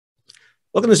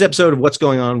Welcome to this episode of What's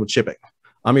Going On with Shipping.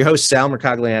 I'm your host, Sal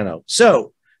Mercogliano.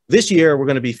 So this year, we're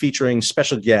going to be featuring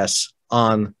special guests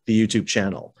on the YouTube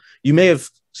channel. You may have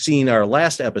seen our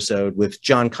last episode with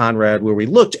John Conrad, where we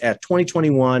looked at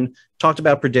 2021, talked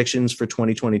about predictions for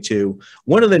 2022.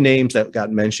 One of the names that got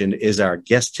mentioned is our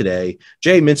guest today,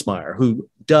 Jay Mintzmyer, who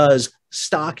does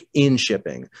stock in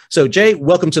shipping. So Jay,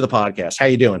 welcome to the podcast. How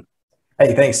you doing?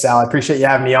 Hey, thanks, Sal. I appreciate you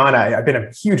having me on. I've been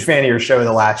a huge fan of your show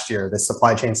the last year. The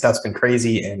supply chain stuff's been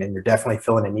crazy, and you're definitely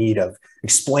filling a need of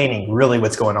explaining really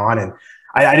what's going on. And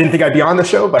I didn't think I'd be on the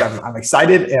show, but I'm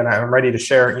excited, and I'm ready to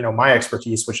share, my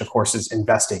expertise, which of course is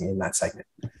investing in that segment.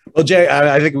 Well, Jay,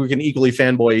 I think we can equally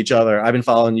fanboy each other. I've been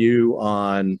following you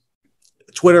on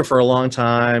Twitter for a long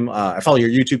time. I follow your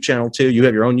YouTube channel too. You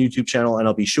have your own YouTube channel, and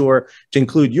I'll be sure to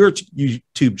include your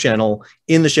YouTube channel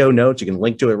in the show notes. You can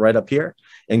link to it right up here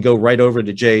and go right over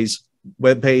to Jay's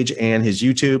webpage and his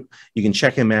YouTube. You can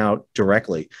check him out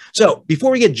directly. So before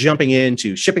we get jumping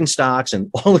into shipping stocks and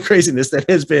all the craziness that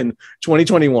has been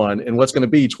 2021 and what's going to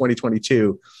be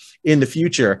 2022 in the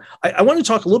future, I want to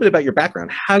talk a little bit about your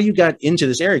background, how you got into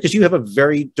this area, because you have a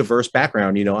very diverse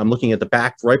background. I'm looking at the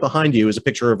back right behind you is a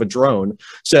picture of a drone.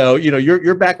 So,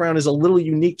 your background is a little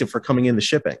unique for coming into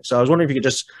shipping. So I was wondering if you could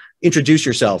just introduce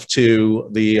yourself to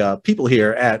the people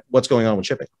here at What's Going On with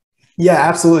Shipping. Yeah,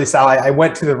 absolutely, Sal. I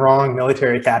went to the wrong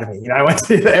military academy. I went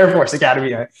to the Air Force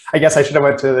Academy. I guess I should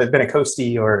have been a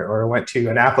Coastie or went to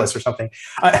Annapolis or something.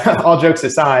 All jokes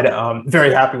aside,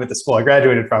 very happy with the school I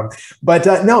graduated from. But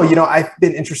no, I've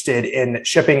been interested in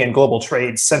shipping and global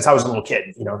trade since I was a little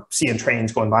kid. Seeing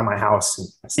trains going by my house,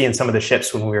 and seeing some of the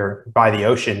ships when we were by the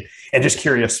ocean, and just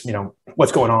curious,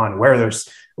 what's going on, where is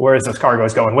those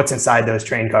cargoes going, what's inside those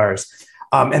train cars.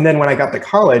 And then when I got to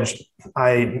college,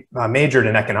 I majored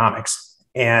in economics.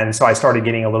 And so I started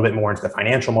getting a little bit more into the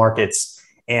financial markets.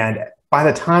 And by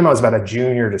the time I was about a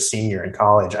junior to senior in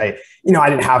college, I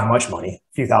didn't have much money,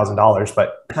 a few $1,000s,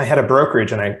 but I had a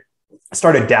brokerage and I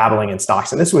started dabbling in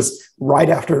stocks. And this was right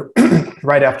after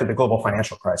the global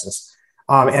financial crisis.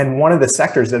 And one of the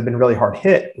sectors that had been really hard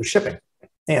hit was shipping.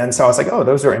 And so I was like, oh,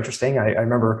 those are interesting. I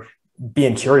remember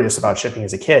being curious about shipping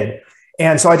as a kid.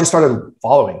 And so I just started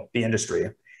following the industry.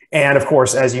 And of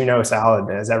course, as you know, Sal, and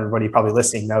as everybody probably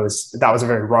listening knows, that was a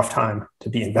very rough time to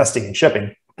be investing in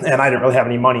shipping. And I didn't really have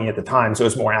any money at the time, so it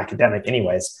was more academic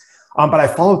anyways. But I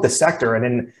followed the sector. And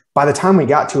then by the time we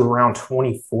got to around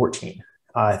 2014,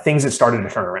 things had started to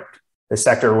turn around. The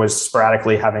sector was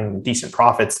sporadically having decent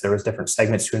profits. There was different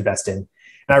segments to invest in. And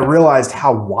I realized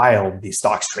how wild these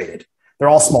stocks traded. They're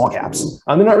all small caps.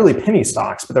 They're not really penny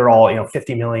stocks, but they're all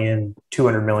 50 million,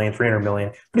 200 million, 300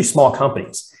 million, pretty small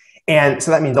companies. And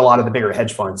so that means a lot of the bigger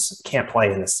hedge funds can't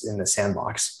play in this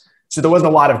sandbox. So there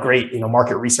wasn't a lot of great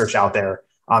market research out there.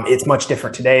 It's much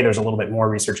different today. There's a little bit more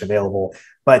research available,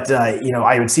 but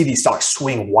I would see these stocks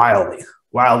swing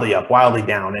wildly up, wildly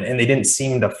down, and they didn't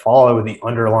seem to follow the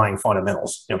underlying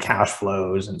fundamentals, cash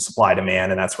flows and supply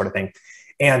demand and that sort of thing.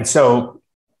 And so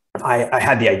I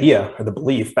had the idea or the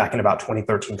belief back in about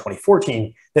 2013,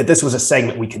 2014, that this was a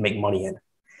segment we could make money in.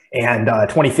 And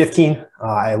 2015,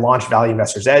 I launched Value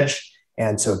Investor's Edge.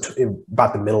 And so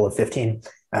about the middle of 15,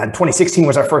 2016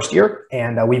 was our first year.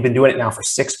 And we've been doing it now for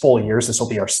 6 full years. This will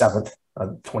be our 7th.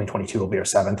 2022 will be our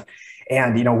 7th.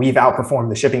 And, we've outperformed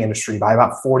the shipping industry by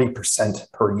about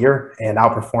 40% per year and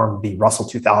outperformed the Russell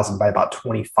 2000 by about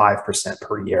 25%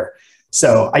 per year.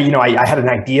 So, I had an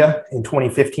idea in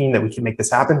 2015 that we could make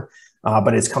this happen,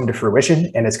 but it's come to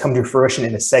fruition, and it's come to fruition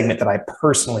in a segment that I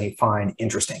personally find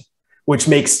interesting, which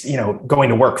makes, going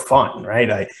to work fun,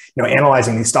 right?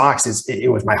 Analyzing these stocks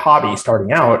it was my hobby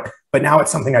starting out, but now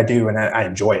it's something I do and I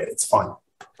enjoy it. It's fun.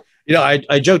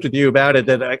 I joked with you about it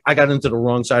that I got into the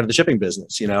wrong side of the shipping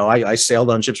business. I sailed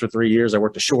on ships for 3 years. I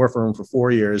worked ashore for them for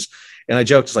 4 years. And I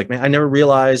joked, it's like, man, I never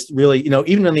realized really,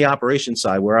 even on the operations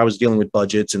side where I was dealing with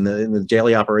budgets and the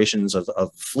daily operations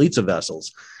of fleets of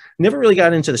vessels, never really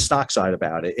got into the stock side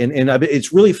about it. And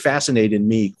it's really fascinated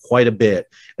me quite a bit,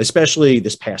 especially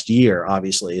this past year.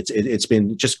 Obviously, it's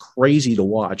been just crazy to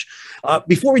watch.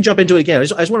 Before we jump into it again, I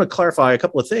just want to clarify a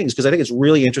couple of things because I think it's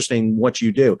really interesting what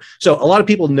you do. So a lot of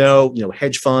people know,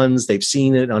 hedge funds, they've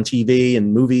seen it on TV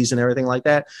and movies and everything like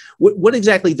that. What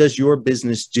exactly does your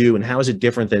business do, and how is it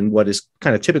different than what is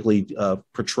kind of typically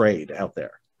portrayed out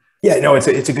there? Yeah, no, it's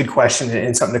a good question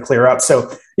and something to clear up.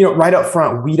 So, right up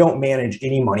front, we don't manage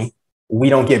any money. We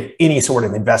don't give any sort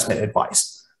of investment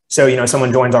advice. So,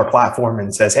 someone joins our platform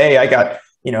and says, hey, I got,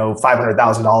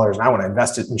 $500,000 and I want to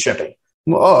invest it in shipping.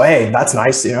 Well, oh, hey, that's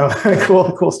nice,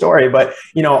 cool story. But,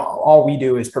 all we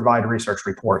do is provide research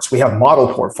reports. We have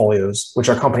model portfolios, which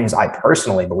are companies I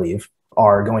personally believe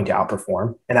are going to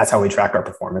outperform. And that's how we track our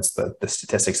performance, the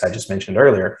statistics I just mentioned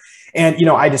earlier. And, you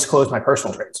know, I disclose my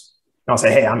personal trades. And I'll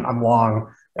say, hey, I'm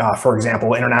long, for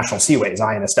example, International Seaways,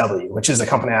 INSW, which is a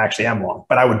company I actually am long.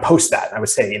 But I would post that. I would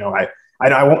say, you know,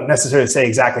 I won't necessarily say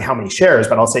exactly how many shares,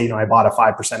 but I'll say, you know, I bought a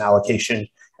 5% allocation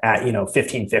at, you know,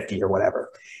 15.50 or whatever.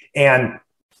 And,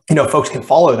 you know, folks can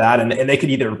follow that, and they could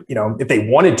either, you know, if they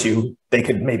wanted to, they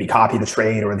could maybe copy the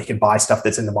trade, or they could buy stuff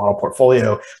that's in the model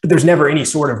portfolio. But there's never any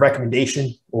sort of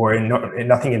recommendation or in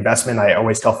nothing investment. I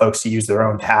always tell folks to use their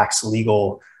own tax,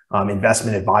 legal,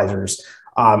 investment advisors.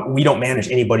 We don't manage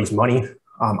anybody's money.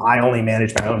 I only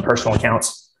manage my own personal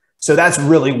accounts. So that's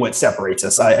really what separates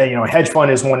us. You know, a hedge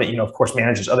fund is one that, you know, of course,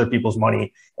 manages other people's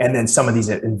money. And then some of these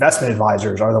investment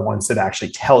advisors are the ones that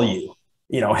actually tell you,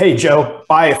 you know, hey, Joe,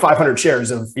 buy 500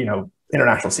 shares of, you know,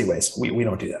 International Seaways. We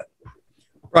don't do that.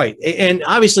 Right. And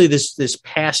obviously this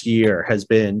past year has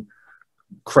been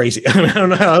crazy. I mean, I don't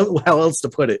know how else to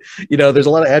put it. You know, there's a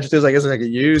lot of adjectives I guess I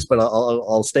could use, but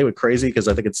I'll stay with crazy because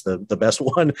I think it's the best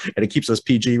one, and it keeps us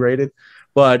PG rated.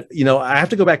 But, you know, I have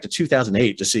to go back to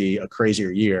 2008 to see a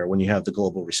crazier year when you have the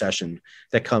global recession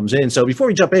that comes in. So before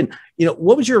we jump in, you know,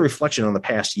 what was your reflection on the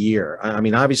past year? I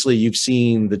mean, obviously you've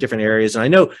seen the different areas, and I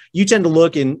know you tend to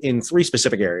look in three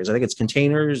specific areas. I think it's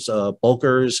containers,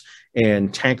 bulkers,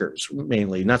 and tankers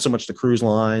mainly, not so much the cruise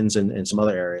lines and some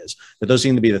other areas, but those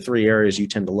seem to be the three areas you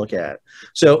tend to look at.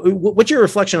 So what's your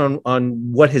reflection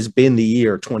on what has been the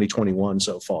year 2021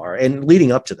 so far, and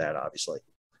leading up to that, obviously?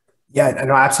 Yeah,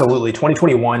 no, absolutely.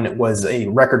 2021 was a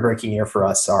record-breaking year for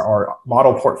us. Our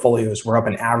model portfolios were up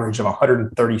an average of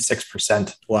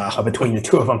 136%. Wow. Between the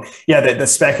two of them. Yeah, the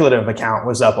speculative account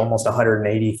was up almost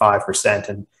 185%.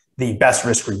 And the best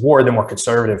risk reward, the more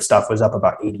conservative stuff, was up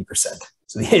about 80%.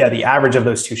 So yeah, the average of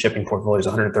those two shipping portfolios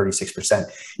is 136%.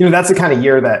 You know, that's the kind of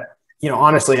year that, you know,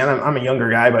 honestly, and I'm a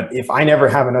younger guy, but if I never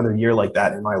have another year like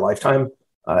that in my lifetime,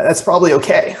 that's probably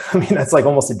okay. I mean, that's like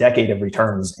almost a decade of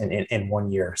returns in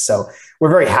 1 year. So we're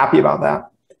very happy about that.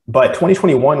 But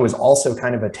 2021 was also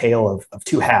kind of a tale of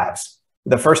two halves.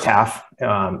 The first half,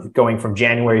 going from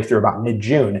January through about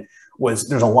mid-June,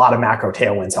 there's a lot of macro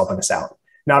tailwinds helping us out.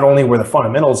 Not only were the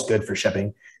fundamentals good for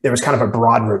shipping, there was kind of a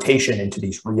broad rotation into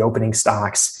these reopening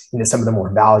stocks, into some of the more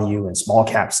value and small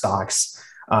cap stocks.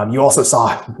 You also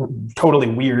saw totally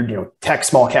weird, you know, tech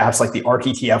small caps like the ARK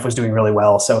ETF was doing really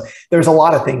well. So there's a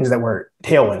lot of things that were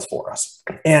tailwinds for us.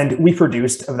 And we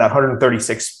produced, of that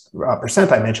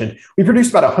 136% I mentioned, we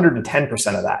produced about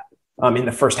 110% of that in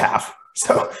the first half.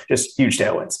 So just huge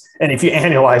tailwinds. And if you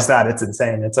annualize that, it's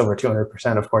insane. It's over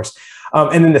 200%, of course.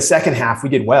 And then the second half, we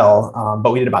did well,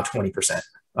 but we did about 20%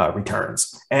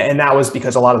 returns. And that was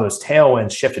because a lot of those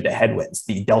tailwinds shifted to headwinds.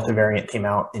 The Delta variant came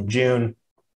out in June.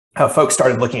 Folks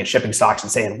started looking at shipping stocks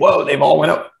and saying, whoa, they've all went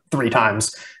up 3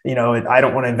 times. You know, I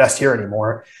don't want to invest here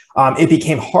anymore. It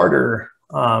became harder,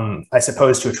 I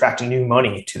suppose, to attract new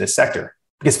money to the sector,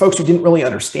 because folks who didn't really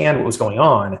understand what was going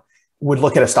on would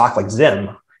look at a stock like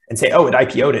Zim and say, oh, it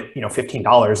IPO'd at, you know,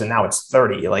 $15 and now it's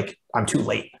 30. Like, I'm too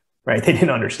late, right? They didn't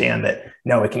understand that,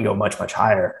 no, it can go much, much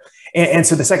higher. And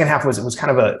so the second half was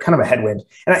kind of a headwind.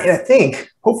 And I think,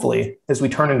 hopefully, as we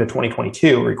turn into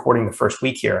 2022, recording the first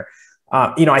week here,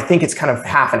 you know, I think it's kind of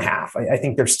half and half. I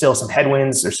think there's still some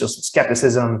headwinds. There's still some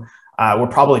skepticism. We're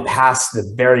probably past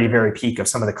the very, very peak of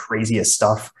some of the craziest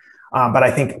stuff. But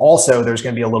I think also there's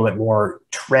going to be a little bit more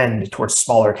trend towards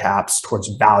smaller caps, towards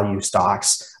value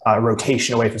stocks,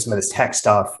 rotation away from some of this tech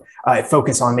stuff,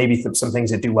 focus on maybe some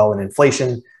things that do well in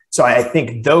inflation. So I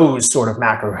think those sort of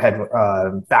macro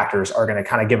factors are going to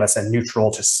kind of give us a neutral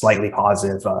to slightly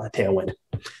positive tailwind.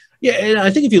 Yeah, and I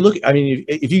think if you look, I mean,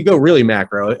 if you go really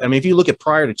macro, I mean, if you look at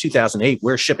prior to 2008,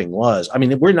 where shipping was, I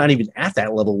mean, we're not even at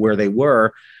that level where they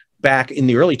were back in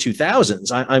the early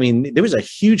 2000s. I mean, there was a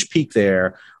huge peak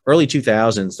there, early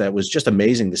 2000s, that was just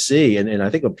amazing to see. And I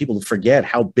think when people forget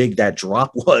how big that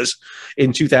drop was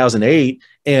in 2008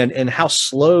 and how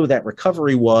slow that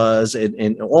recovery was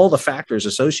and all the factors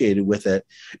associated with it.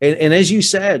 And as you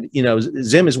said, you know,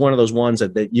 Zim is one of those ones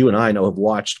that you and I know have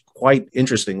watched quite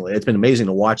interestingly. It's been amazing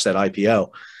to watch that IPO.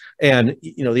 And,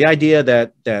 you know, the idea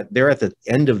that they're at the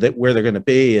end of where they're going to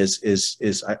be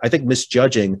is I think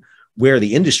misjudging where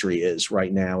the industry is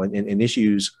right now and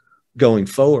issues going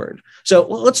forward. So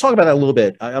let's talk about that a little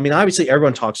bit. I mean, obviously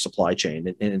everyone talks supply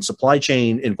chain, and supply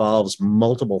chain involves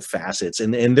multiple facets,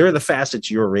 and they're the facets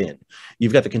you're in.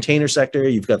 You've got the container sector,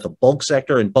 you've got the bulk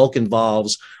sector, and bulk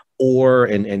involves ore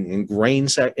and grain,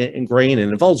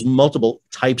 and involves multiple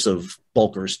types of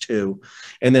bulkers too.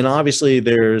 And then obviously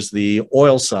there's the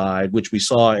oil side, which we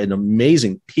saw an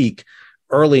amazing peak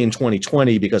early in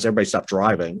 2020 because everybody stopped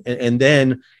driving, and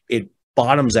then it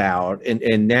bottoms out,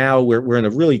 and now we're in a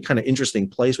really kind of interesting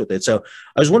place with it. So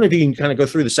I was wondering if you can kind of go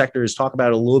through the sectors, talk about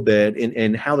it a little bit,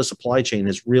 and how the supply chain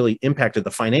has really impacted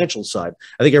the financial side.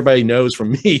 I think everybody knows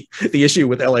from me the issue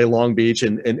with LA Long Beach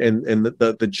and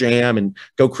the jam and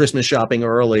go Christmas shopping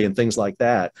early and things like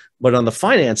that. But on the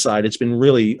finance side, it's been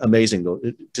really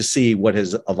amazing to see what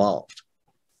has evolved.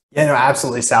 Yeah, no,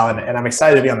 absolutely, Sal. And I'm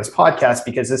excited to be on this podcast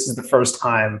because this is the first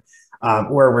time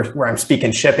where I'm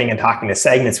speaking shipping and talking to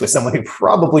segments with someone who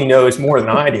probably knows more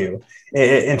than I do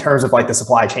in terms of like the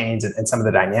supply chains and some of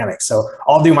the dynamics. So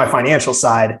I'll do my financial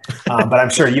side, but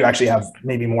I'm sure you actually have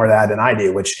maybe more of that than I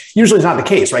do, which usually is not the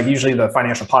case, right? Usually the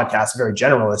financial podcast is very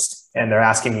generalist and they're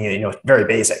asking me, very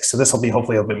basic. So this will be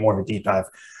hopefully a little bit more of a deep dive.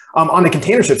 On the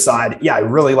container ship side, yeah, I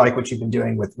really like what you've been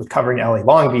doing with covering LA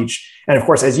Long Beach. And of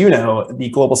course, as you know, the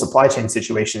global supply chain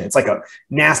situation, it's like a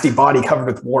nasty body covered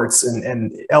with warts,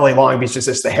 and LA Long Beach is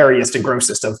just the hairiest and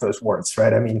grossest of those warts,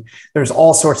 right? I mean, there's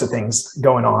all sorts of things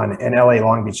going on, and LA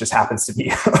Long Beach just happens to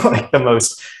be like the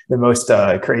most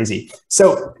crazy.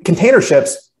 So container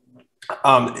ships,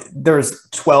 there's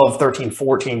 12, 13,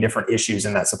 14 different issues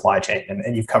in that supply chain.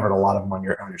 And you've covered a lot of them on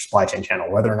your supply chain channel,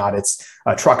 whether or not it's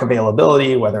truck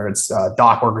availability, whether it's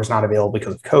dock workers not available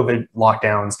because of COVID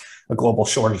lockdowns, a global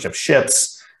shortage of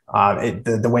ships,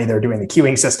 the way they're doing the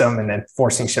queuing system and then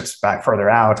forcing ships back further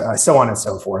out, so on and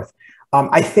so forth.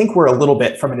 I think we're a little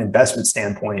bit from an investment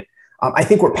standpoint, I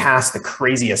think we're past the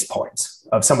craziest points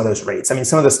of some of those rates. I mean,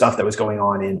 some of the stuff that was going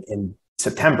on in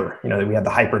September, we had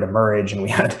the hyper demurrage and we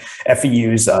had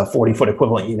FEU's 40-foot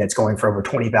equivalent units going for over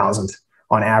 20,000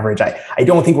 on average. I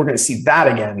don't think we're going to see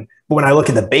that again. But when I look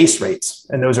at the base rates,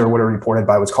 and those are what are reported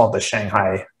by what's called the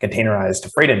Shanghai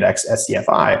Containerized Freight Index,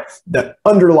 SCFI, the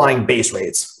underlying base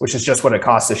rates, which is just what it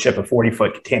costs to ship a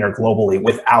 40-foot container globally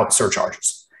without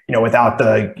surcharges, without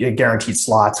the guaranteed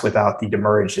slots, without the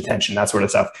demurrage detention, that sort of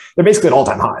stuff. They're basically at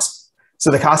all-time highs. So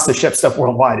the cost to ship stuff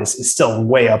worldwide is still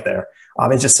way up there.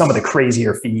 It's just some of the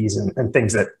crazier fees and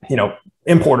things that,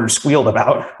 importers squealed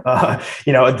about.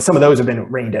 Some of those have been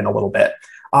reined in a little bit.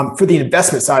 For the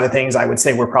investment side of things, I would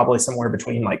say we're probably somewhere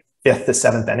between like 5th to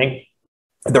 7th inning.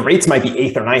 The rates might be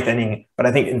 8th or 9th inning, but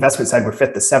I think investment side we're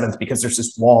 5th to 7th because there's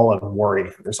this wall of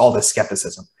worry. There's all this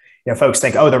skepticism. Folks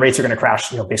think, oh, the rates are going to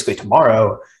crash, basically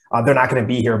tomorrow. They're not going to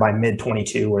be here by mid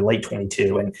 22 or late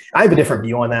 22. And I have a different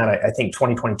view on that. I think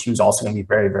 2022 is also going to be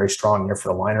very, very strong year for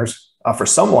the liners. For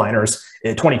some liners,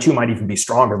 22 might even be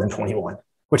stronger than 21,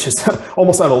 which is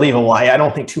almost unbelievable. I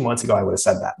don't think 2 months ago I would have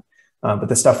said that. But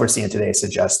the stuff we're seeing today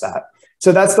suggests that.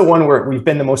 So that's the one where we've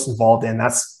been the most involved in.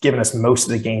 That's given us most of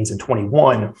the gains in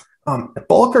 21.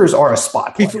 Bulkers are a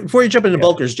spot play. Before you jump into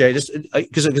bulkers, Jay, just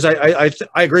because I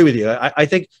agree with you. I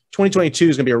think 2022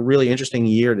 is going to be a really interesting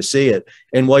year to see it.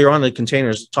 And while you're on the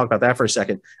containers, talk about that for a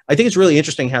second. I think it's really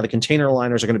interesting how the container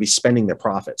liners are going to be spending their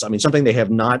profits. I mean, something they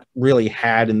have not really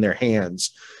had in their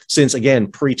hands since, again,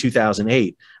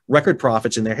 pre-2008. Record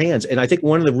profits in their hands. And I think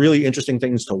one of the really interesting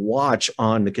things to watch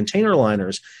on the container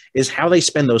liners is how they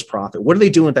spend those profits. What are they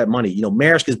doing with that money?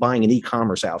 Maersk is buying an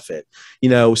e-commerce outfit.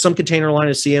 Some container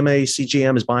liners, CMA,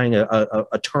 CGM is buying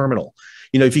a terminal.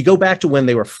 If you go back to when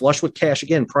they were flush with cash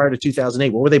again, prior to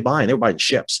 2008, what were they buying? They were buying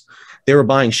ships. They were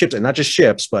buying ships, and not just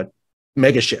ships, but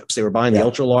mega ships. They were buying the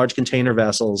ultra large container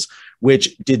vessels,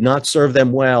 which did not serve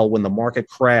them well when the market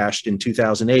crashed in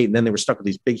 2008. And then they were stuck with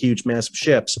these big, huge, massive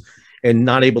ships and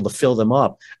not able to fill them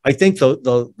up. I think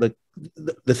the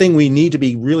thing we need to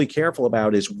be really careful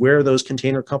about is where those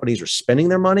container companies are spending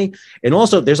their money. And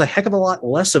also, there's a heck of a lot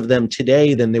less of them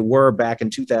today than there were back in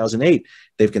 2008.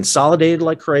 They've consolidated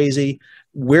like crazy.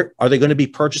 Where are they going to be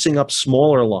purchasing up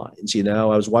smaller lines? I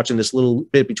was watching this little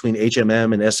bit between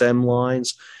HMM and SM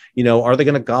lines. Are they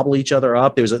going to gobble each other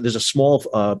up? There's a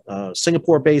small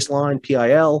Singapore-based line,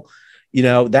 PIL.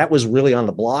 That was really on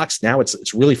the blocks. Now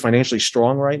it's really financially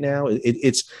strong right now.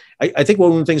 I think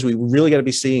one of the things we really got to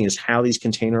be seeing is how these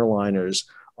container liners,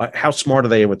 how smart are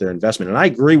they with their investment? And I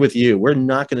agree with you. We're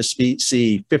not going to see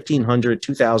 $1,500,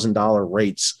 $2,000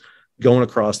 rates going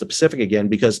across the Pacific again,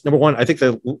 because number one, I think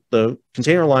the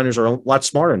container liners are a lot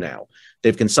smarter now.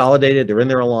 They've consolidated. They're in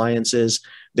their alliances.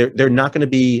 They're not going to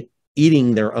be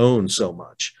eating their own so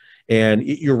much. And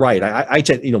you're right. I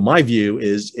tend, my view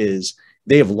is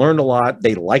they have learned a lot.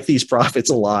 They like these profits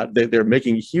a lot. They're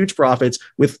making huge profits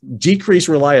with decreased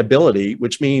reliability,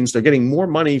 which means they're getting more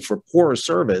money for poorer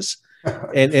service.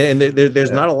 And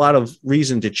there's not a lot of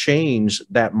reason to change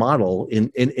that model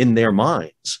in their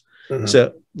minds. Mm-hmm.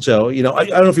 So I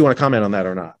don't know if you want to comment on that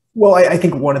or not. Well, I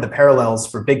think one of the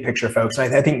parallels for big picture folks,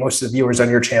 and I think most of the viewers on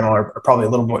your channel are probably a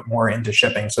little bit more into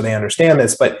shipping, so they understand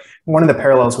this, but one of the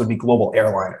parallels would be global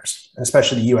airliners,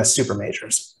 especially the US super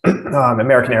majors,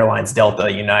 American Airlines, Delta,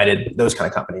 United, those kind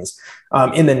of companies.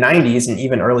 In the 90s and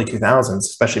even early 2000s,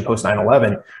 especially post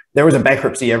 9/11, there was a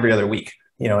bankruptcy every other week,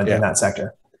 in that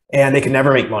sector, and they could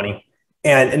never make money.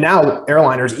 And now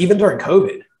airliners, even during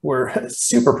COVID, were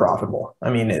super profitable. I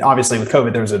mean, obviously with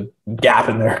COVID, there was a gap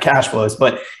in their cash flows,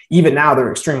 but even now they're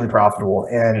extremely profitable.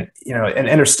 And, and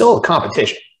there's still a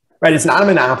competition, right? It's not a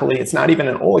monopoly. It's not even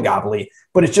an oligopoly,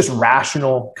 but it's just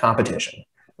rational competition,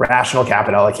 rational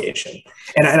capital allocation.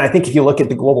 And I think if you look at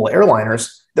the global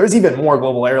airliners, there's even more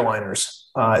global airliners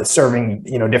serving,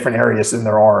 different areas than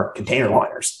there are container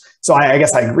liners. So I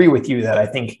guess I agree with you that I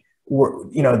think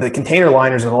the container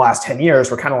liners of the last 10 years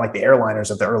were kind of like the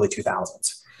airliners of the early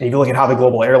 2000s. And if you look at how the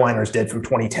global airliners did from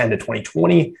 2010 to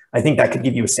 2020, I think that could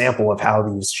give you a sample of how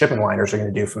these shipping liners are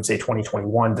going to do from, say,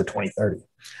 2021 to 2030.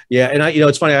 Yeah, and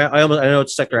it's funny. I know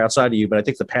it's a sector outside of you, but I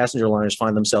think the passenger liners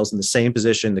find themselves in the same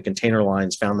position the container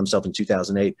lines found themselves in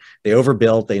 2008. They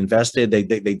overbuilt, they invested,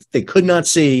 they could not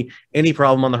see any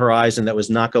problem on the horizon that was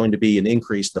not going to be an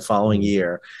increase the following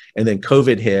year, and then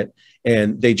COVID hit,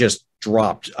 and they just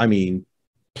dropped. I mean,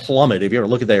 plummet. If you ever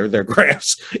look at their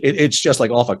graphs, it's just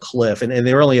like off a cliff, and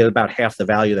they're only at about half the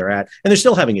value they're at, and they're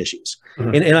still having issues.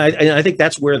 Mm-hmm. And I think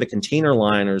that's where the container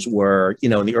liners were,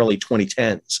 in the early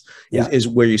 2010s, is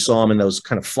where you saw them in those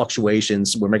kind of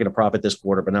fluctuations. We're making a profit this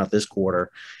quarter, but not this quarter,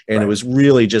 and It was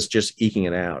really just eking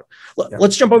it out.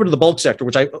 Let's jump over to the bulk sector,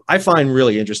 which I find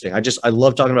really interesting. I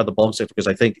love talking about the bulk sector because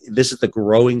I think this is the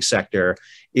growing sector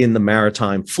in the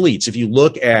maritime fleets. If you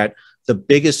look at the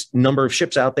biggest number of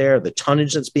ships out there, the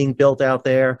tonnage that's being built out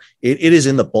there, it is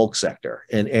in the bulk sector.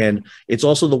 And it's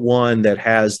also the one that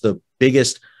has the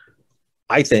biggest,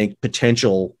 I think,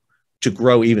 potential to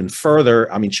grow even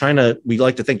further. I mean, China, we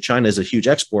like to think China is a huge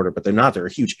exporter, but they're not. They're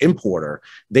a huge importer.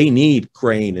 They need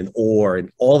grain and ore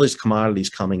and all these commodities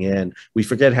coming in. We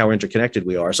forget how interconnected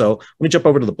we are. So let me jump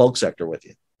over to the bulk sector with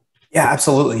you. Yeah,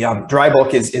 absolutely. Dry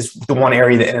bulk is the one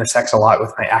area that intersects a lot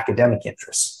with my academic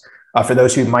interests. For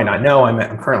those who might not know,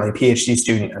 I'm currently a PhD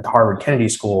student at the Harvard Kennedy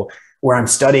School, where I'm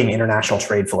studying international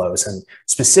trade flows and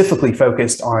specifically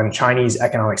focused on Chinese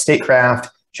economic statecraft,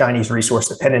 Chinese resource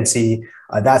dependency,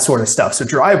 that sort of stuff. So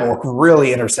dry bulk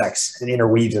really intersects and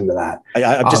interweaves into that.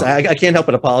 I can't help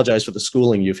but apologize for the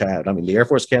schooling you've had. I mean, the Air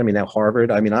Force Academy, now Harvard.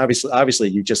 I mean, obviously,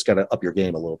 you just got to up your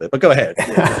game a little bit. But go ahead.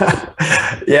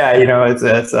 Yeah,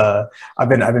 I've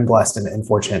been blessed and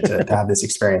fortunate to have this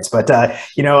experience. But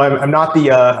I'm not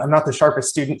the sharpest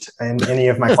student in any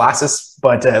of my classes,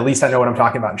 but at least I know what I'm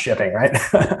talking about in shipping, right?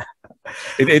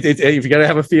 If you got to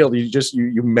have a field,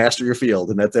 you master your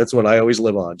field, and that's what I always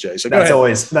live on, Jay. So that's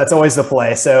always the play.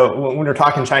 So when we're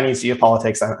talking Chinese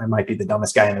geopolitics, I might be the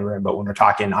dumbest guy in the room, but when we're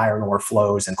talking iron ore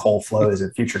flows and coal flows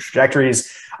and future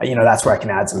trajectories, that's where I can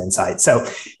add some insight. So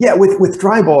yeah, with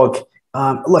dry bulk,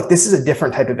 look, this is a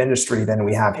different type of industry than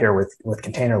we have here with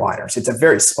container liners. It's a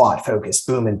very spot focused,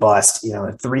 boom and bust,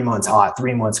 3 months hot,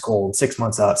 3 months cold, 6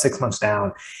 months up, 6 months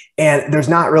down. And there's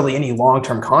not really any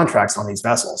long-term contracts on these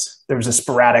vessels. There's a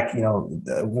sporadic,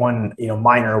 one,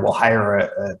 miner will hire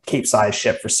a Cape-sized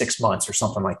ship for 6 months or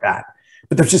something like that.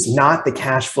 But there's just not the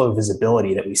cash flow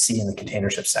visibility that we see in the container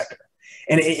ship sector.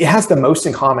 And it has the most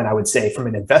in common, I would say, from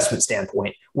an investment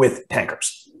standpoint with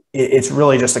tankers. It's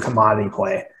really just a commodity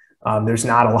play. There's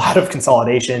not a lot of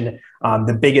consolidation.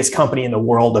 The biggest company in the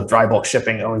world of dry bulk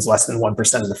shipping owns less than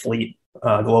 1% of the fleet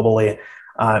globally.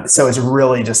 So it's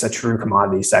really just a true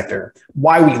commodity sector.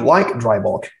 Why we like dry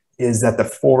bulk is that the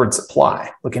forward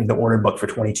supply, looking at the order book for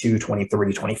 22,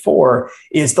 23, 24,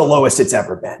 is the lowest it's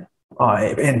ever been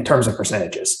in terms of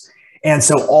percentages. And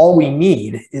so all we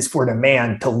need is for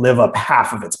demand to live up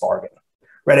half of its bargain.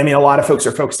 Right. I mean, a lot of folks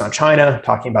are focused on China,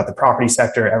 talking about the property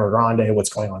sector, Evergrande,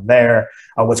 what's going on there,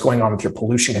 what's going on with your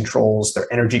pollution controls,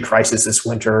 their energy crisis this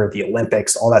winter, the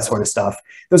Olympics, all that sort of stuff.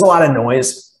 There's a lot of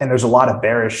noise and there's a lot of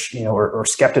bearish, or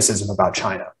skepticism about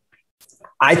China.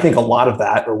 I think a lot of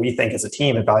that, or we think as a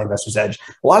team at Value Investors Edge,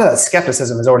 a lot of that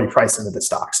skepticism is already priced into the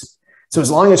stocks. So as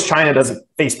long as China doesn't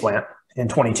faceplant in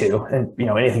 22, and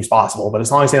anything's possible, but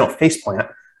as long as they don't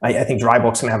faceplant, I think dry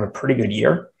bulk's going to have a pretty good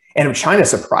year. And if China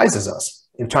surprises us,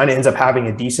 if China ends up having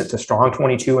a decent to strong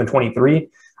 22 and 23,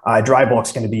 dry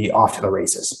bulk's going to be off to the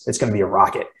races. It's going to be a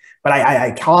rocket. But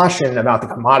I caution about the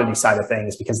commodity side of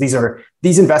things because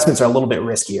these investments are a little bit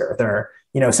riskier. They're,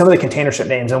 some of the container ship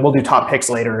names, and we'll do top picks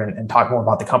later and talk more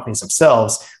about the companies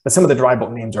themselves, but some of the dry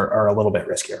bulk names are a little bit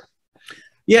riskier.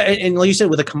 Yeah, and like you said,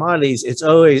 with the commodities, it's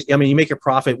always, I mean, you make your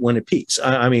profit when it peaks.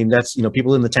 I mean, that's,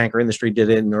 people in the tanker industry did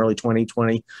it in early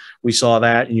 2020. We saw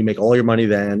that, and you make all your money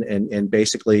then, and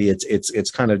basically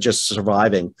it's kind of just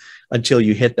surviving until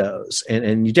you hit those,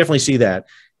 and you definitely see that.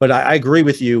 But I agree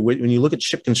with you when you look at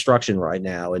ship construction right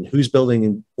now and who's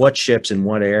building what ships in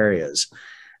what areas.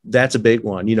 That's a big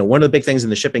one. One of the big things in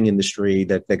the shipping industry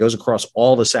that goes across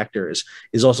all the sectors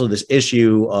is also this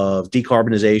issue of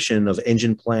decarbonization of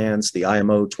engine plants, the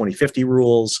IMO 2050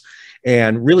 rules,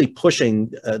 and really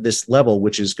pushing this level,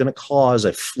 which is going to cause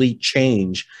a fleet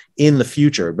change in the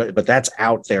future. But that's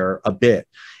out there a bit.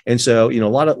 And so, a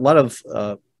lot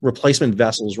of replacement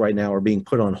vessels right now are being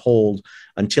put on hold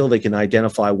until they can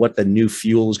identify what the new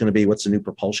fuel is going to be, what's the new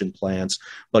propulsion plants.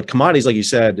 But commodities, like you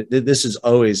said, this is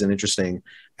always an interesting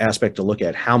aspect to look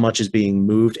at, how much is being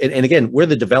moved. And again, where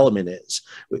the development is.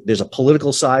 There's a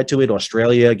political side to it.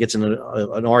 Australia gets in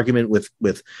an argument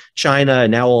with China,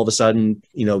 and now all of a sudden,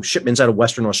 shipments out of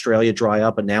Western Australia dry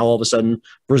up, and now all of a sudden,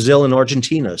 Brazil and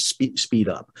Argentina speed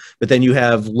up. But then you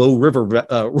have low river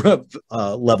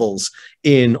levels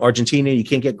in Argentina. You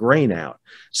can't get grain out.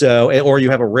 So, or you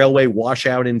have a railway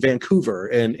washout in Vancouver,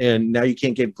 and now you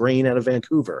can't get grain out of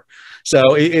Vancouver. So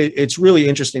it's really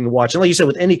interesting to watch. And like you said,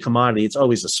 with any commodity, it's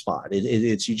always a spot.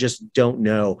 It's you just don't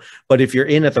know. But if you're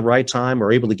in at the right time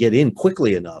or able to get in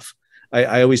quickly enough,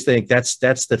 I always think that's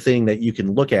the thing that you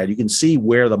can look at. You can see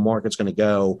where the market's going to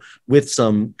go with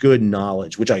some good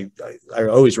knowledge, which I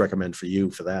always recommend for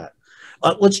you for that.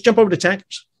 Let's jump over to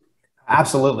tankers.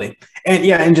 Absolutely. And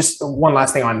yeah, and just one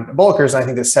last thing on bulkers, I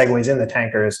think this segues in the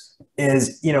tankers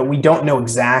is, we don't know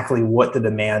exactly what the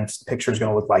demand picture is going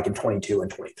to look like in 22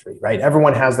 and 23, right?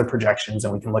 Everyone has their projections,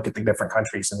 and we can look at the different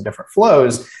countries and the different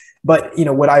flows. But,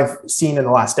 what I've seen in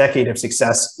the last decade of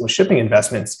success with shipping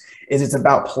investments is it's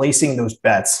about placing those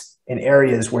bets in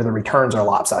areas where the returns are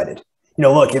lopsided.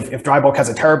 Look, if dry bulk has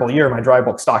a terrible year, my dry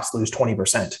bulk stocks lose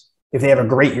 20%. If they have a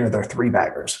great year, they're three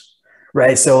baggers.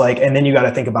 Right. So and then you got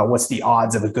to think about what's the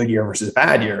odds of a good year versus a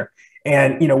bad year.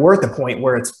 And, we're at the point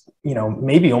where it's,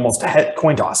 maybe almost a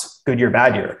coin toss, good year,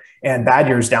 bad year, and bad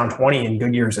years down 20 and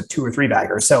good years at 2 or 3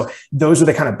 baggers. So those are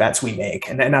the kind of bets we make.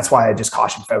 And that's why I just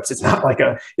caution folks. It's not like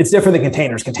it's different than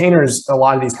containers. Containers, a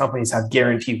lot of these companies have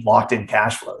guaranteed locked in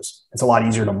cash flows. It's a lot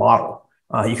easier to model.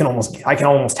 I can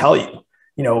almost tell you,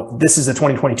 this is the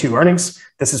 2022 earnings.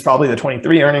 This is probably the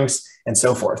 23 earnings, and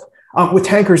so forth. With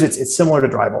tankers, it's similar to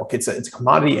dry bulk. It's a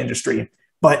commodity industry,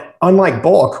 but unlike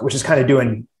bulk, which is kind of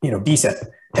doing decent,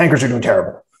 tankers are doing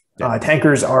terrible.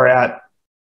 Tankers are at,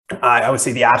 I would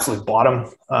say, the absolute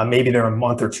bottom. Maybe they're a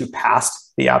month or two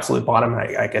past the absolute bottom.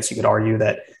 I guess you could argue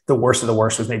that the worst of the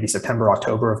worst was maybe September,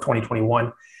 October of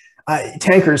 2021.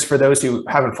 Tankers, for those who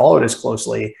haven't followed as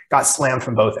closely, got slammed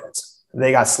from both ends.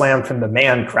 They got slammed from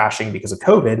demand crashing because of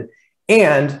COVID.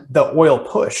 And the oil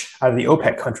push out of the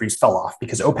OPEC countries fell off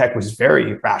because OPEC was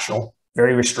very rational,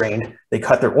 very restrained. They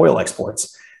cut their oil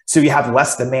exports. So you have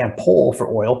less demand pull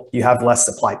for oil. You have less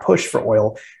supply push for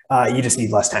oil. You just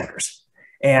need less tankers.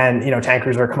 And,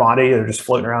 tankers are a commodity. They're just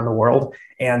floating around the world.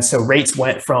 And so rates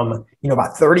went from,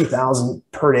 about 30,000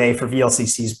 per day for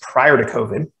VLCCs prior to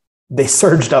COVID. They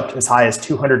surged up as high as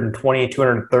 220,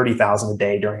 230,000 a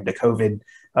day during the COVID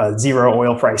zero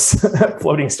oil price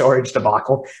floating storage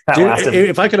debacle. Dude,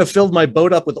 if I could have filled my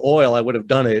boat up with oil, I would have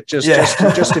done it just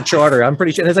to charter. I'm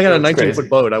pretty sure if I got a 19-foot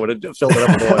boat, I would have filled it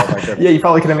up with oil. Like that. Yeah, you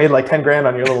probably could have made like 10 grand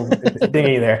on your little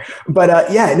dinghy there. But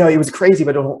it was crazy,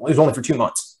 but it was only for 2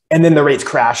 months. And then the rates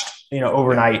crashed,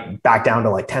 overnight back down to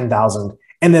like 10,000.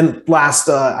 And then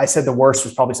I said the worst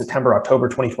was probably September, October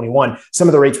 2021. Some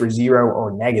of the rates were zero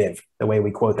or negative, the way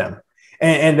we quote them.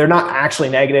 And they're not actually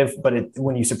negative, but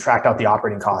when you subtract out the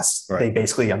operating costs, right, they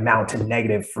basically amount to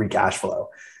negative free cash flow.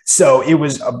 So it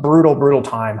was a brutal, brutal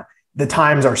time. The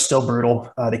times are still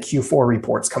brutal. The Q4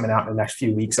 reports coming out in the next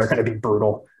few weeks are going to be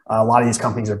brutal. A lot of these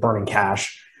companies are burning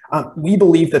cash. We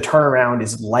believe the turnaround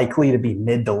is likely to be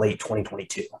mid to late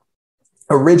 2022.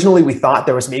 Originally, we thought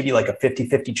there was maybe like a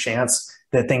 50-50 chance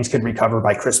that things could recover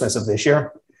by Christmas of this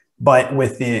year. But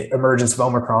with the emergence of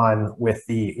Omicron, with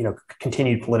the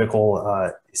continued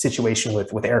political situation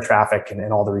with air traffic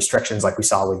and all the restrictions like we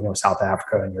saw with South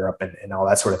Africa and Europe and all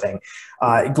that sort of thing,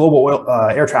 global oil,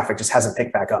 air traffic just hasn't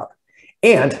picked back up.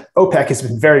 And OPEC has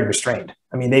been very restrained.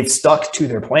 I mean, they've stuck to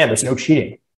their plan. There's no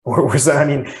cheating.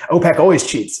 OPEC always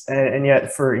cheats, and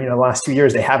yet for the last 2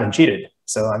 years they haven't cheated.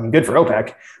 So good for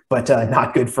OPEC, but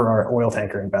not good for our oil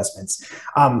tanker investments.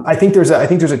 I think there's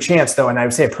a chance though, and I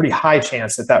would say a pretty high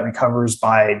chance that recovers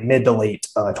by mid to late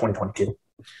 2022.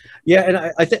 Yeah, and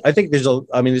I think there's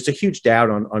there's a huge doubt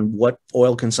on what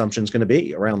oil consumption is going to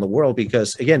be around the world,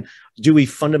 because again, do we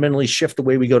fundamentally shift the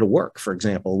way we go to work, for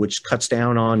example, which cuts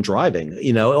down on driving?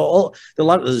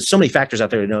 There's so many factors out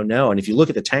there to don't know. And if you look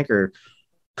at the tanker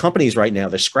companies right now,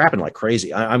 they're scrapping like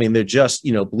crazy. I mean, they're just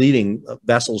bleeding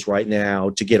vessels right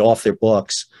now to get off their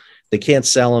books. They can't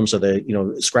sell them, so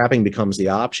scrapping becomes the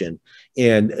option.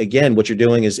 And again, what you're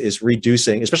doing is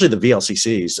reducing, especially the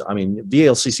VLCCs. I mean,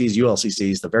 VLCCs,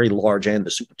 ULCCs, the very large end,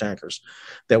 the super tankers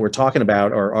that we're talking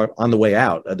about are on the way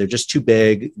out. They're just too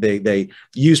big. They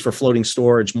use for floating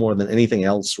storage more than anything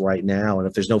else right now. And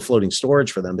if there's no floating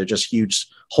storage for them, they're just huge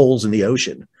holes in the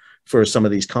ocean for some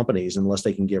of these companies unless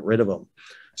they can get rid of them.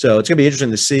 So it's going to be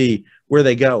interesting to see where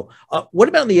they go. What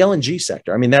about in the LNG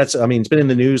sector? I mean, it's been in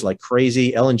the news like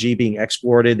crazy. LNG being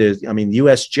exported. The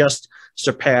U.S. just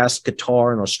surpassed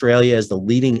Qatar and Australia as the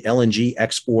leading LNG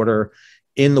exporter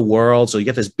in the world. So you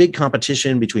get this big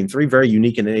competition between three very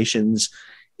unique nations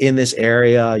in this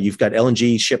area. You've got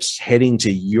LNG ships heading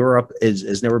to Europe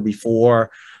as never before.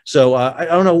 So I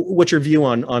don't know what's your view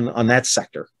on that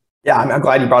sector. Yeah, I'm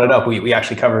glad you brought it up. We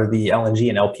actually cover the LNG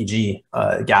and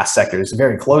LPG gas sectors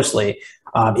very closely.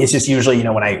 It's just usually,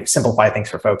 when I simplify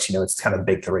things for folks, it's kind of the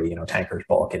big three, tankers,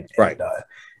 bulk, and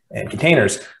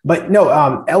containers. But no,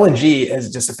 LNG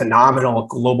is just a phenomenal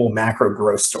global macro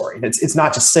growth story. It's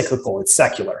not just cyclical, it's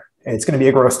secular. It's going to be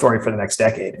a growth story for the next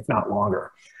decade, if not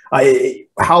longer.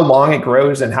 How long it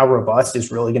grows and how robust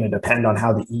is really going to depend on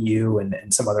how the EU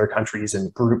and some other countries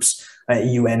and groups,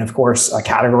 UN, of course,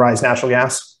 categorize natural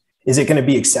gas. Is it going to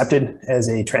be accepted as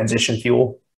a transition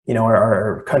fuel?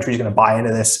 Are countries going to buy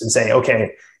into this and say,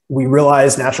 okay, we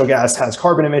realize natural gas has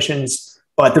carbon emissions,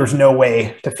 but there's no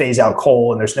way to phase out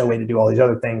coal and there's no way to do all these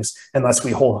other things unless we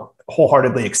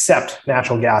wholeheartedly accept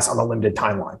natural gas on a limited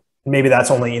timeline. Maybe that's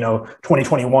only,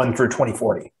 2021 through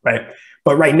 2040, right?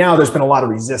 But right now, there's been a lot of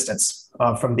resistance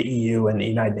from the EU and the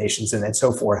United Nations and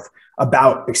so forth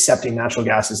about accepting natural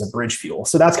gas as a bridge fuel.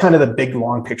 So that's kind of the big,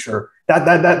 long picture.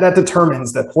 That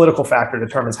determines, the political factor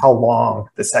determines how long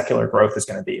the secular growth is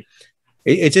going to be.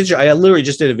 It's interesting. I literally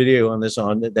just did a video on this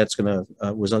that's going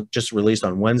to was just released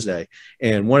on Wednesday.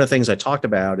 And one of the things I talked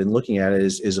about in looking at it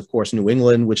is of course, New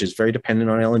England, which is very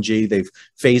dependent on LNG. They've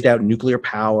phased out nuclear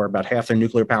power. About half their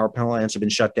nuclear power plants have been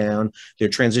shut down. They're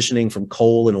transitioning from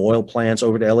coal and oil plants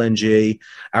over to LNG.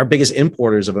 Our biggest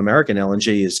importers of American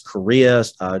LNG is Korea,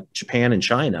 Japan, and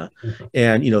China. Mm-hmm.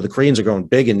 And, the Koreans are going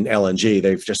big in LNG.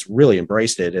 They've just really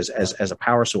embraced it as a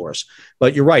power source.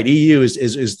 But you're right. EU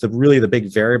is really the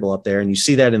big variable up there. And you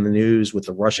see that in the news with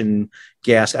the Russian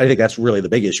gas. I think that's really the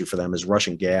big issue for them is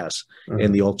Russian gas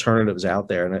and the alternatives out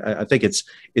there. And I think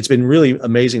it's been really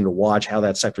amazing to watch how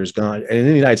that sector has gone. And in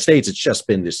the United States, it's just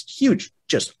been this huge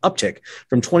uptick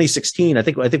from 2016. I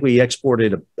think we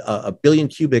exported a billion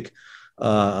cubic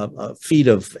feet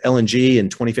of LNG in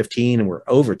 2015, and we're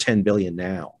over 10 billion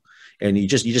now. And you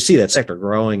just see that sector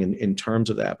growing in terms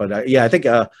of that. But I think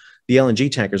the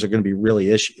LNG tankers are going to be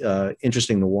really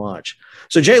interesting to watch.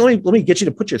 So Jay, let me get you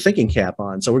to put your thinking cap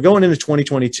on. So we're going into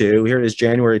 2022. Here it is,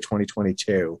 January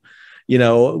 2022.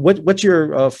 What's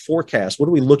your forecast? What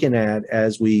are we looking at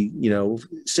as we,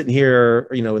 sitting here,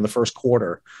 in the first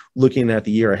quarter, looking at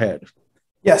the year ahead?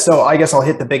 Yeah, so I guess I'll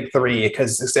hit the big three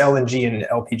because this LNG and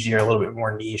LPG are a little bit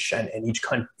more niche, and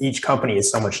each company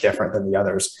is so much different than the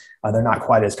others. They're not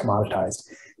quite as commoditized.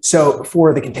 So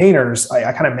for the containers,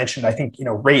 I kind of mentioned, I think,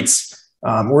 rates,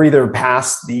 we're either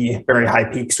past the very high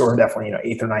peaks or definitely,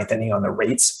 eighth or ninth inning on the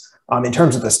rates. In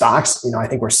terms of the stocks, I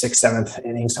think we're sixth, seventh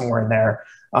inning, somewhere in there.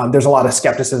 There's a lot of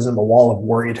skepticism, a wall of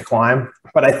worry to climb.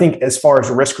 But I think as far as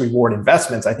risk reward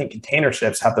investments, I think container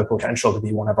ships have the potential to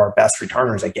be one of our best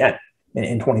returners again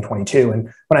in 2022.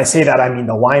 And when I say that, I mean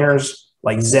the liners,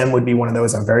 like Zim would be one of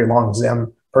those. I'm very long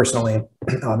Zim personally.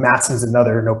 Matson's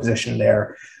another, no position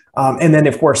there. And then,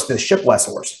 of course, the ship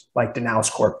lessors like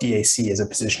Danaos Corp, DAC is a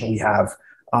position we have.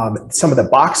 Some of the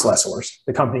box lessors,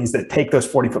 the companies that take those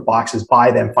 40-foot boxes,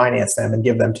 buy them, finance them, and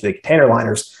give them to the container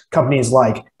liners, companies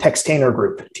like Textainer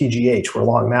Group, TGH, we're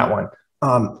along that one.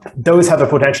 Those have the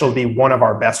potential to be one of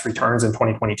our best returns in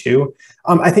 2022.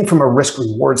 I think from a risk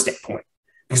reward standpoint,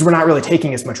 because we're not really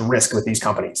taking as much risk with these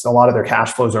companies. A lot of their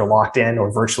cash flows are locked in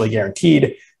or virtually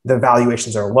guaranteed. The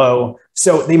valuations are low.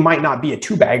 So they might not be a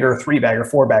 2-bagger, 3-bagger,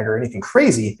 4-bagger, anything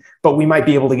crazy, but we might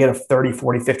be able to get a 30,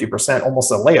 40, 50%,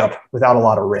 almost a layup without a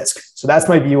lot of risk. So that's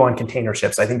my view on container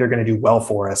ships. I think they're going to do well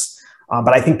for us.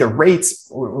 But I think the rates,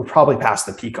 we're probably past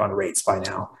the peak on rates by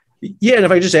now. Yeah, and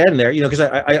if I just add in there, because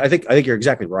I think you're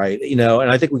exactly right, and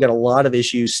I think we got a lot of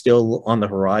issues still on the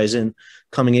horizon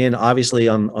coming in, obviously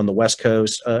on the West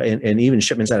Coast, and even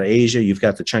shipments out of Asia. You've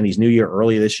got the Chinese New Year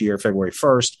early this year, February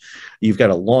 1st. You've got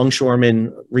a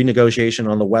longshoreman renegotiation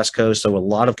on the West Coast. So a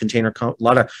lot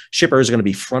of shippers are going to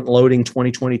be front loading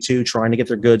 2022, trying to get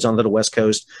their goods onto the West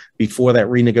Coast before that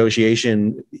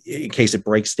renegotiation, in case it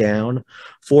breaks down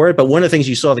for it. But one of the things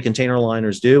you saw the container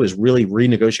liners do is really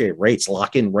renegotiate rates,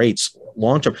 lock in rates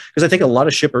long term, because I think a lot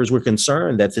of shippers were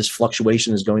concerned that this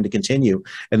fluctuation is going to continue,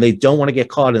 and they don't want to get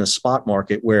caught in a spot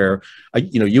market where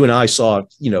you and I saw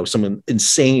some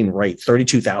insane rate,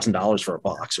 $32,000 for a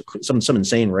box, or some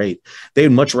insane rate. They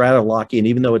would much rather lock in,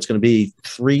 even though it's going to be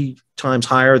 3 times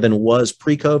higher than it was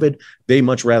pre-COVID. They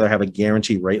much rather have a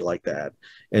guaranteed rate like that.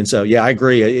 And so, yeah, I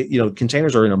agree.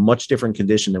 Containers are in a much different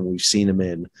condition than we've seen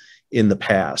them in the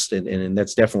past, and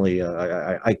that's definitely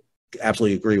I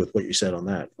absolutely agree with what you said on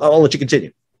that. I'll let you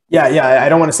continue. Yeah. I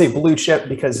don't want to say blue chip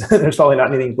because there's probably not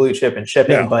anything blue chip in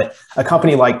shipping, but a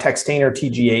company like Textainer,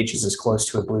 TGH, is as close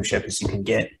to a blue chip as you can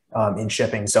get in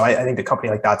shipping. So I think the company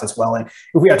like that does well. And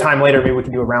if we have time later, maybe we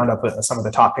can do a roundup with some of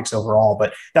the top picks overall.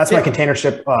 But that's my container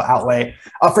ship outlay.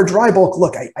 For dry bulk,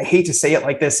 look, I hate to say it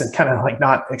like this and kind of like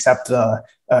not accept a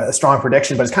strong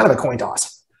prediction, but it's kind of a coin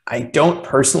toss. I don't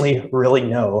personally really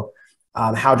know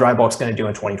how dry bulk's going to do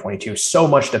in 2022. So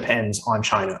much depends on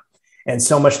China. And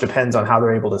so much depends on how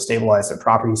they're able to stabilize their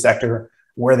property sector,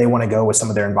 where they want to go with some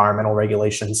of their environmental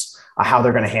regulations, how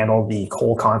they're going to handle the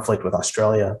coal conflict with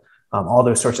Australia, all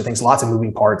those sorts of things, lots of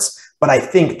moving parts. But I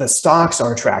think the stocks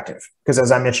are attractive because,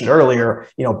 as I mentioned earlier,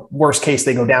 worst case,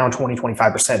 they go down 20,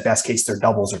 25%. Best case, they're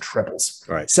doubles or triples.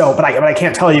 Right. So, but I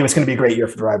can't tell you it's going to be a great year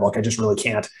for dry bulk. I just really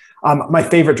can't. My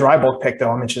favorite dry bulk pick, though,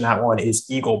 I'll mention that one, is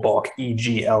Eagle Bulk,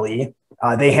 EGLE.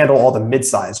 They handle all the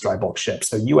mid-sized dry bulk ships.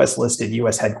 So U.S. listed,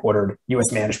 U.S. headquartered,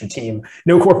 U.S. management team.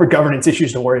 No corporate governance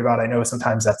issues to worry about. I know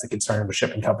sometimes that's a concern with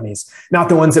shipping companies. Not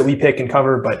the ones that we pick and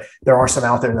cover, but there are some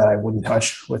out there that I wouldn't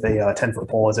touch with a 10-foot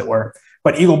pole, as it were.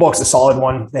 But Eagle Bulk's a solid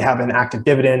one. They have an active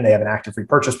dividend. They have an active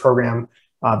repurchase program.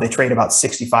 They trade about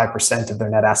 65% of their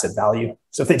net asset value.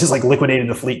 So if they just like liquidated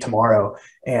the fleet tomorrow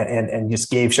and just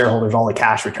gave shareholders all the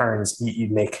cash returns,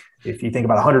 you'd make, if you think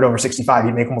about 100 over 65,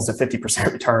 you'd make almost a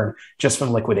 50% return just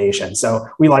from liquidation. So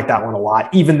we like that one a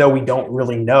lot, even though we don't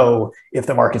really know if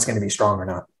the market's going to be strong or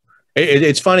not.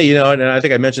 It's funny, and I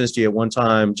think I mentioned this to you at one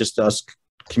time, just us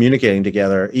communicating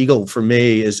together. Eagle, for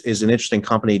me, is an interesting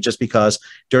company just because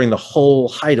during the whole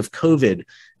height of COVID,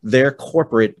 their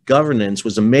corporate governance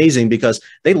was amazing because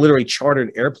they literally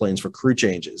chartered airplanes for crew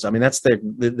changes. I mean, that's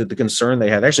the concern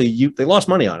they had. Actually, they lost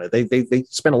money on it. They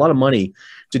spent a lot of money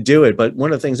to do it. But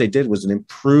one of the things they did was an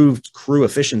improved crew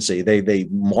efficiency. They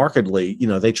markedly,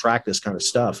 they track this kind of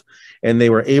stuff, and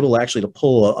they were able actually to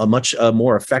pull a much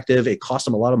more effective. It cost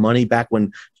them a lot of money back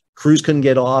when crews couldn't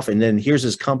get off. And then here's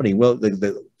this company. Well,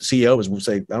 the CEO will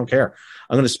say, I don't care.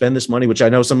 I'm going to spend this money, which I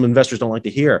know some investors don't like to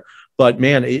hear. But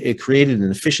man, it created an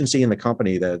efficiency in the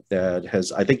company that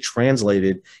has, I think,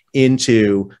 translated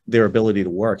into their ability to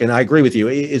work. And I agree with you.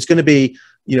 It's going to be,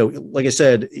 like I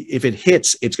said, if it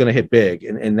hits, it's going to hit big.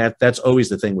 And that's always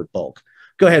the thing with bulk.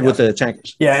 Go ahead with the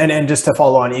tankers. Yeah, and just to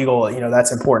follow on Eagle,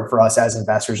 that's important for us as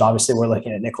investors. Obviously, we're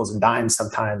looking at nickels and dimes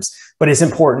sometimes, but it's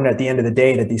important at the end of the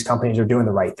day that these companies are doing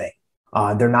the right thing.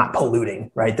 They're not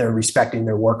polluting, right? They're respecting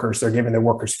their workers. They're giving their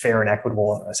workers fair and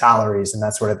equitable salaries and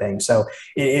that sort of thing. So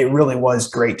it really was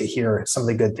great to hear some of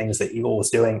the good things that Eagle was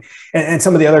doing. And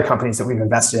some of the other companies that we've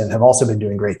invested in have also been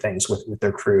doing great things with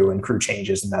their crew and crew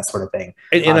changes and that sort of thing.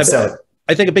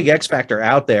 I think a big X factor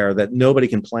out there that nobody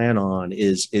can plan on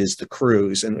is the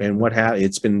cruise and what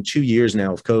it's been 2 years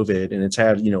now of COVID, and it's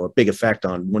had, a big effect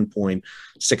on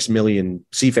 1.6 million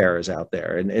seafarers out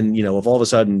there. And if all of a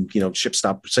sudden, ships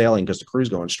stop sailing because the crew's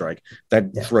go on strike,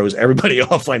 that throws everybody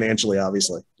off financially,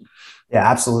 obviously. Yeah,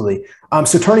 absolutely.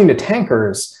 So turning to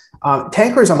tankers, I'm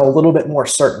a little bit more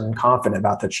certain and confident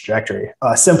about the trajectory,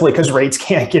 simply because rates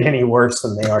can't get any worse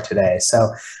than they are today.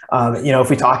 So, if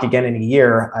we talk again in a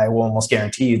year, I will almost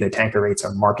guarantee you that tanker rates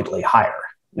are markedly higher.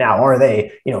 Now, are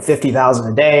they,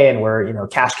 50,000 a day and we're,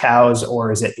 cash cows,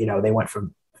 or is it, they went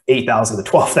from 8,000 to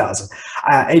 12,000?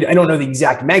 I don't know the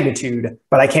exact magnitude,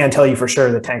 but I can tell you for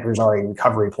sure that tankers are a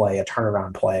recovery play, a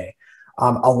turnaround play.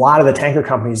 A lot of the tanker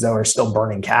companies, though, are still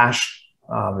burning cash.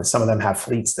 Some of them have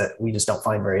fleets that we just don't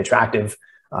find very attractive.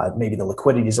 Maybe the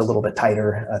liquidity is a little bit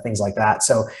tighter, things like that.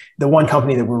 So the one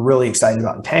company that we're really excited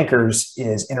about in tankers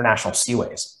is International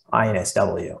Seaways,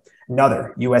 INSW.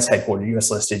 Another U.S. headquartered, U.S.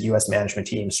 listed, U.S. management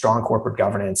team, strong corporate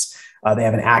governance. They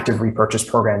have an active repurchase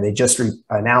program. They just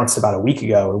announced about a week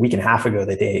and a half ago,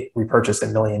 that they repurchased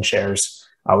 1 million shares,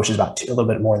 which is about a little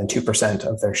bit more than 2%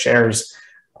 of their shares.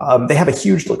 They have a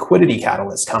huge liquidity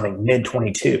catalyst coming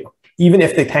mid-22. even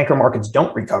if the tanker markets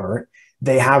don't recover,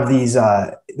 they have these,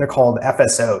 they're called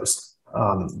FSOs,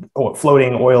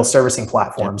 floating oil servicing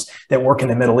platforms that work in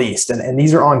the Middle East. And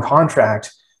these are on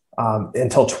contract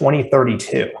until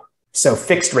 2032. So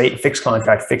fixed rate, fixed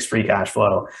contract, fixed free cash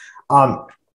flow.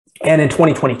 And in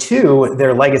 2022,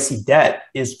 their legacy debt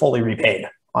is fully repaid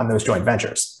on those joint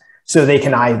ventures. So they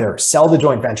can either sell the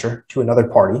joint venture to another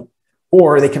party,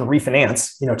 or they can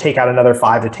refinance, take out another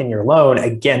 5 to 10 year loan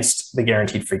against the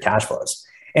guaranteed free cash flows.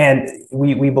 And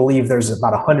we believe there's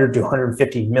about $100 to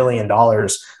 $150 million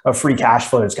of free cash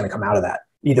flow that's going to come out of that,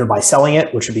 either by selling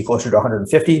it, which would be closer to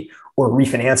 150, or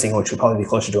refinancing, which would probably be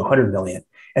closer to 100 million.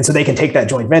 And so they can take that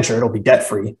joint venture, it'll be debt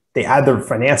free. They add their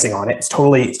financing on it. It's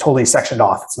totally sectioned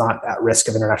off. It's not at risk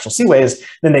of international seaways.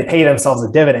 Then they pay themselves a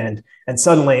dividend. And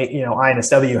suddenly,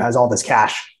 INSW has all this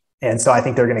cash. And so I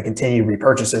think they're going to continue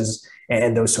repurchases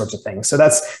and those sorts of things. So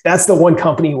that's the one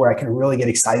company where I can really get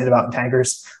excited about in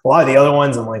tankers. A lot of the other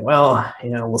ones, I'm like, well,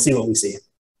 we'll see what we see.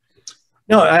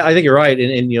 No, I think you're right.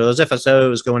 And those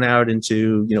FSOs going out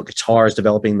into, Qatar's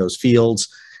developing those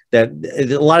fields, that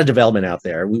a lot of development out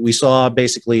there. We saw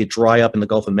basically dry up in the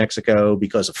Gulf of Mexico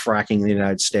because of fracking in the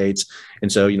United States. And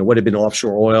so, what had been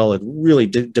offshore oil, it really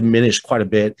diminished quite a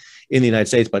bit in the United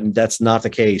States, but that's not the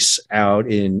case out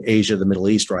in Asia, the Middle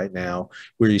East right now,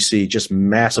 where you see just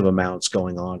massive amounts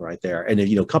going on right there. And,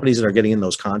 companies that are getting in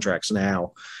those contracts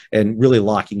now and really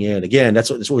locking in, again, that's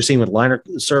what we're seeing with liner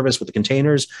service, with the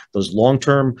containers, those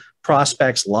long-term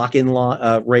prospects, lock in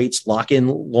rates, lock in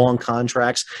long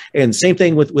contracts. And same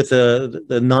thing with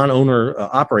the non-owner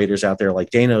operators out there like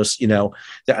Danos.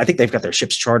 I think they've got their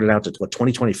ships chartered out to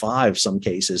 2025, some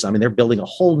cases. I mean, they're building a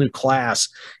whole new class,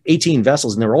 18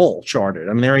 vessels, and they're all chartered.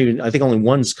 I mean, I think only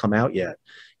one's come out yet.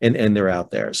 And they're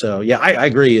out there. So yeah, I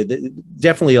agree.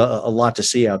 Definitely a lot to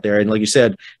see out there. And like you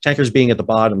said, tankers being at the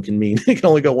bottom can mean it can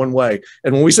only go one way.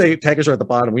 And when we say tankers are at the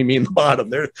bottom, we mean the bottom.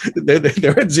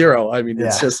 They're at zero. I mean,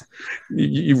 it's just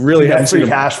you really haven't seen free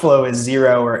cash flow is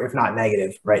zero, or if not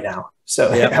negative right now.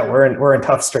 So yeah, we're in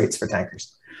tough straits for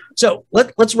tankers. So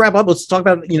let's wrap up. Let's talk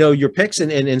about your picks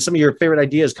and some of your favorite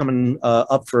ideas coming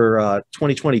up for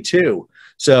 2022.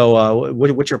 So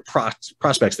what's your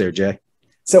prospects there, Jay?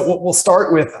 So we'll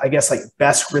start with, I guess, like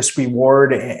best risk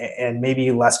reward and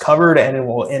maybe less covered, and then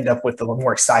we'll end up with the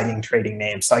more exciting trading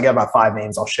names. So I got about 5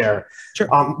 names I'll share. Sure.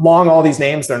 Long all these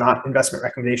names, they're not investment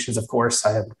recommendations, of course.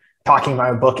 I am talking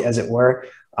my book, as it were.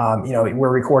 We're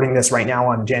recording this right now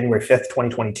on January 5th,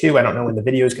 2022. I don't know when the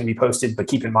video is going to be posted, but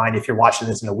keep in mind, if you're watching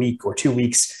this in a week or 2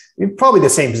 weeks, you're probably the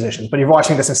same positions. But if you're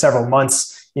watching this in several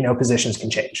months, positions can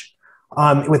change.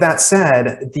 With that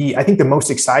said, I think the most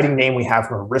exciting name we have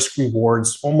from a risk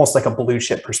rewards, almost like a blue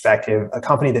chip perspective, a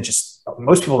company that just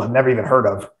most people have never even heard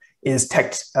of, is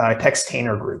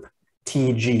Textainer Group,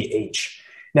 TGH.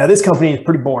 Now, this company is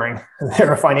pretty boring.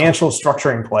 They're a financial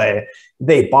structuring play.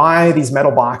 They buy these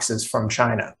metal boxes from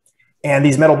China, and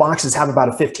these metal boxes have about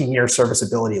a 15-year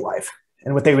serviceability life.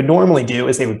 And what they would normally do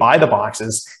is they would buy the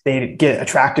boxes, they'd get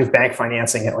attractive bank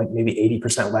financing at like maybe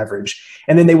 80% leverage.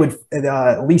 And then they would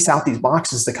lease out these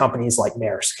boxes to companies like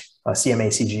Maersk, CMA,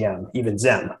 CGM, even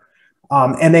Zim.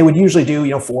 And they would usually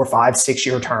do, 4, 5, 6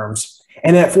 year terms.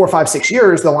 And then at 4, 5, 6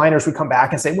 years, the liners would come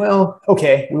back and say, well,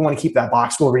 okay, we want to keep that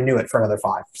box. We'll renew it for another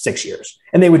 5, 6 years.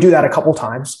 And they would do that a couple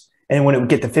times. And when it would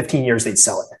get to 15 years, they'd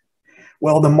sell it.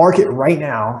 Well, the market right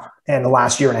now, and the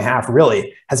last year and a half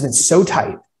really, has been so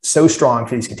tight, so strong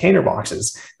for these container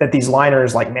boxes that these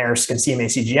liners like Maersk and CMA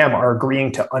CGM are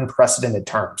agreeing to unprecedented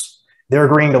terms. They're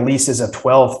agreeing to leases of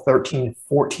 12, 13,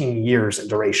 14 years in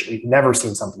duration. We've never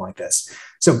seen something like this.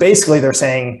 So basically they're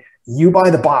saying, you buy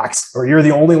the box or you're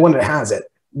the only one that has it,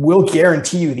 we'll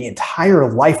guarantee you the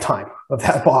entire lifetime of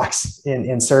that box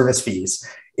in service fees.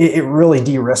 It really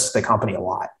de-risks the company a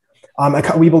lot.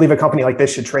 We believe a company like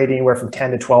this should trade anywhere from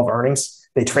 10 to 12 earnings.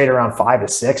 They trade around 5 to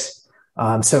 6.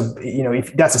 So,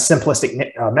 if that's a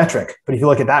simplistic metric, but if you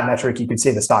look at that metric, you could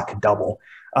say the stock could double.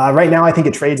 Right now, I think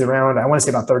it trades around, I want to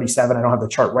say about 37. I don't have the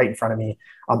chart right in front of me.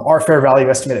 Our fair value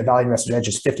estimate at Value Investor's Edge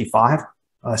is 55.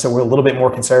 So we're a little bit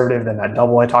more conservative than that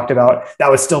double I talked about.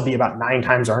 That would still be about 9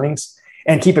 times earnings.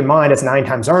 And keep in mind, it's 9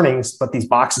 times earnings, but these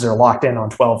boxes are locked in on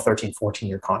 12, 13,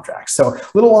 14-year contracts. So a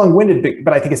little long-winded,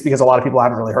 but I think it's because a lot of people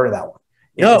haven't really heard of that one.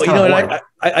 No,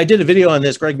 I did a video on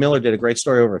this. Greg Miller did a great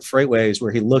story over at Freightways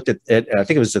where he looked at I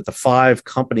think it was at the 5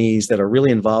 companies that are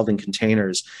really involved in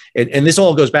containers. And this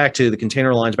all goes back to the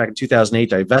container lines back in 2008,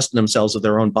 divesting themselves of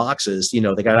their own boxes. You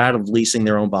know, they got out of leasing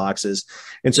their own boxes.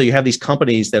 And so you have these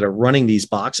companies that are running these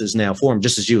boxes now for them,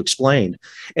 just as you explained.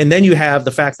 And then you have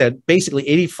the fact that basically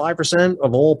 85%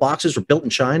 of all boxes are built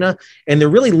in China, and they're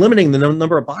really limiting the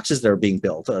number of boxes that are being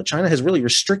built. China has really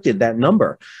restricted that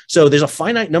number. So there's a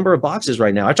finite number of boxes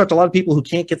right now. I've talked to a lot of people who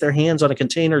can't get their hands on a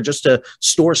container just to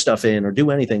store stuff in or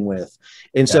do anything with.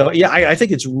 And so, yeah, I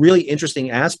think it's really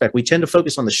interesting aspect. We tend to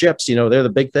focus on the ships, you know, they're the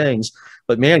big things,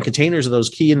 but man, containers are those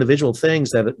key individual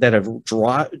things that have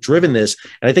driven this.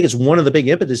 And I think it's one of the big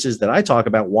impetuses that I talk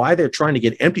about why they're trying to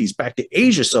get empties back to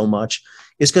Asia so much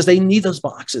is because they need those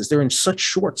boxes. They're in such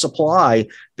short supply.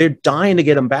 They're dying to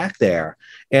get them back there.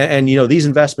 And you know, these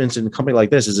investments in a company like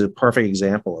this is a perfect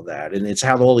example of that. And it's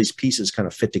how all these pieces kind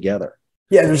of fit together.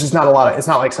 Yeah, there's just not a lot of, it's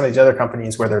not like some of these other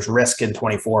companies where there's risk in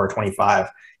 24 or 25.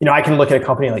 You know, I can look at a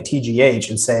company like TGH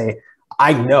and say,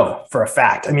 I know for a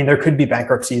fact, I mean, there could be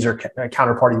bankruptcies or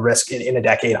counterparty risk in a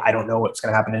decade. I don't know what's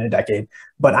going to happen in a decade,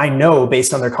 but I know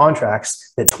based on their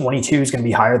contracts that 22 is going to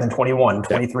be higher than 21,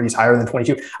 23 is higher than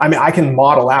 22. I mean, I can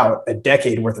model out a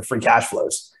decade worth of free cash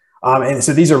flows. And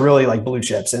so these are really like blue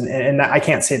chips, and I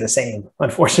can't say the same,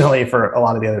 unfortunately, for a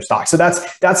lot of the other stocks. So that's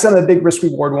kind of the big risk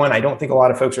reward one. I don't think a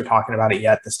lot of folks are talking about it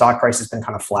yet. The stock price has been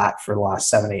kind of flat for the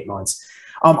last 7-8 months.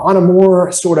 On a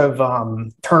more sort of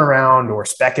turnaround or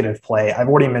speculative play, I've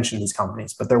already mentioned these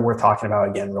companies, but they're worth talking about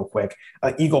again real quick.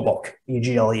 Eagle Bulk,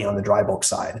 EGLE on the dry bulk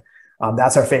side.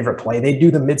 That's our favorite play. They do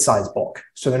the mid-size bulk,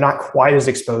 so they're not quite as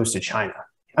exposed to China.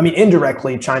 I mean,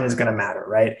 indirectly, China is going to matter,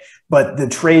 right? But the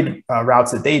trade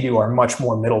routes that they do are much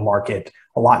more middle market.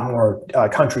 A lot more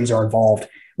countries are involved.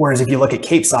 Whereas if you look at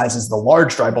Cape sizes, the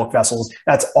large dry bulk vessels,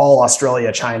 that's all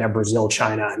Australia, China, Brazil,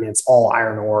 China. I mean, it's all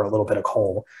iron ore, a little bit of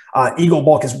coal. Eagle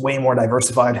Bulk is way more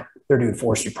diversified. They're doing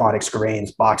forestry products,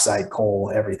 grains, bauxite,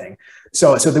 coal, everything.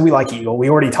 So then we like Eagle. We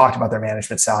already talked about their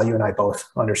management, Sal. You and I both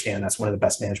understand that's one of the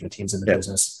best management teams in the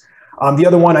business. The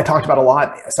other one I talked about a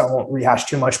lot, so I won't rehash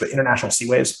too much, but International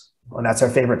Seaways, and that's our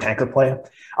favorite tanker play.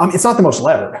 It's not the most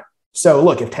levered. So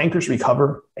look, if tankers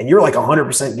recover, and you're like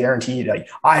 100% guaranteed, like,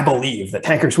 I believe that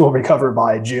tankers will recover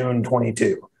by June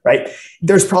 22, right?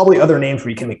 There's probably other names where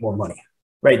you can make more money,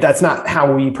 right? That's not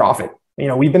how we profit. You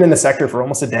know, we've been in the sector for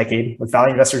almost a decade with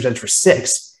Value Investors Edge for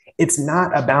 6. It's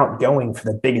not about going for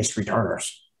the biggest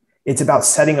returners. It's about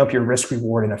setting up your risk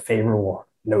reward in a favorable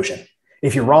notion.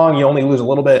 If you're wrong, you only lose a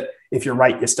little bit. If you're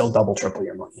right, you still double, triple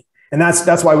your money. And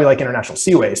that's why we like International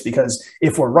Seaways, because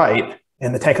if we're right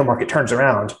and the tanker market turns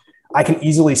around, I can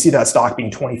easily see that stock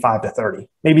being 25 to 30,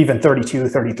 maybe even 32,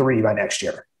 33 by next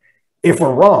year. If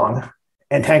we're wrong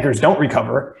and tankers don't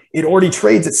recover, it already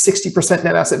trades at 60%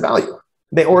 net asset value.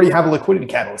 They already have a liquidity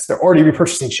catalyst. They're already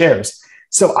repurchasing shares.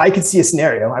 So I could see a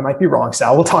scenario, I might be wrong,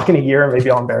 Sal, we'll talk in a year and maybe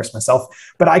I'll embarrass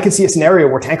myself, but I could see a scenario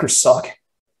where tankers suck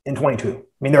in 22. I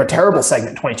mean, they're a terrible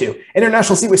segment in 22.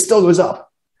 International Seaways still goes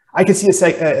up. I could see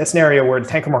a scenario where the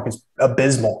tanker market's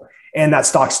abysmal and that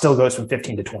stock still goes from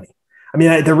 15 to 20. I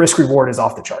mean, the risk reward is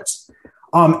off the charts.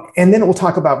 And then we'll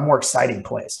talk about more exciting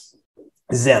plays.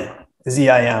 ZIM,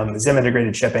 Z-I-M, ZIM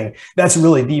Integrated Shipping. That's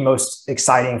really the most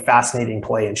exciting, fascinating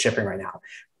play in shipping right now.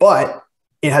 But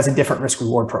it has a different risk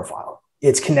reward profile.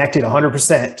 It's connected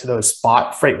 100% to those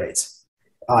spot freight rates.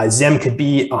 ZIM could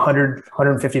be $100,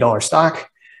 $150 stock.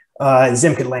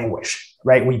 ZIM could languish,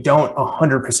 right? We don't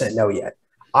 100% know yet.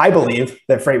 I believe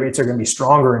that freight rates are going to be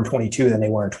stronger in 22 than they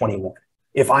were in 21.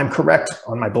 If I'm correct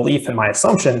on my belief and my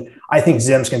assumption, I think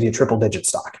ZIM's going to be a triple-digit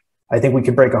stock. I think we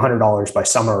could break $100 by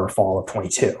summer or fall of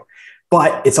 22.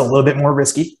 But it's a little bit more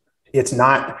risky. It's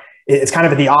not, it's kind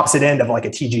of at the opposite end of like a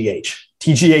TGH.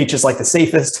 TGH is like the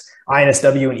safest.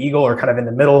 INSW and Eagle are kind of in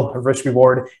the middle of risk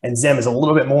reward. And ZIM is a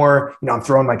little bit more, you know, I'm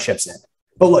throwing my chips in.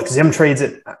 But look, ZIM trades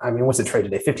at, I mean, what's it trade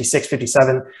today? 56,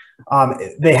 57.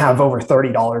 They have over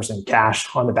 $30 in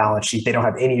cash on the balance sheet. They don't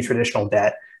have any traditional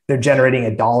debt. They're generating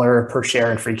 $1 per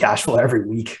share in free cash flow every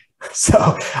week.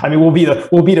 So, I mean, we'll be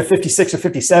to 56 or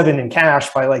 57 in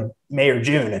cash by like May or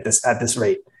June at this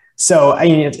rate. So, I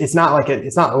mean, it's not like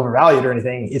it's not overvalued or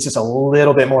anything. It's just a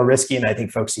little bit more risky. And I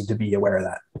think folks need to be aware of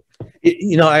that.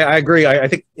 You know, I agree. I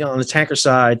think, you know, on the tanker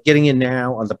side, getting in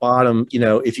now on the bottom, you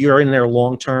know, if you're in there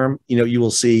long term, you know, you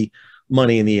will see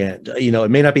money in the end. You know, it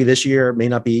may not be this year, it may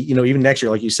not be, you know, even next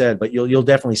year, like you said, but you'll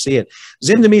definitely see it.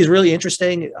 ZIM to me is really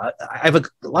interesting. I have a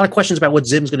lot of questions about what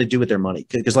ZIM's going to do with their money.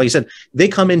 Because like you said, they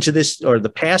come into this or the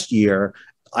past year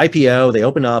IPO, they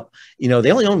open up,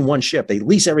 they only own one ship. They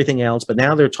lease everything else, but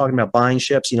now they're talking about buying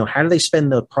ships. How do they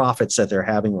spend the profits that they're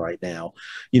having right now?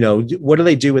 What do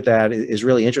they do with that is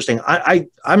really interesting.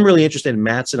 I'm really interested in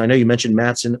Matson. I know you mentioned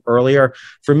Matson earlier.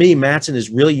 For me, Matson is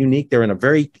really unique. They're in a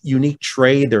very unique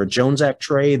trade. They're a Jones Act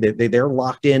trade. They're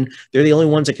locked in. They're the only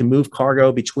ones that can move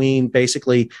cargo between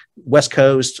basically West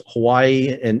Coast,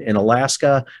 Hawaii, and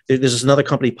Alaska. There's another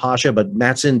company, Pasha, but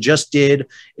Matson just did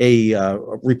a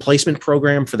replacement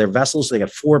program for their vessels. They got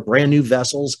 4 brand new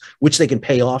vessels, which they can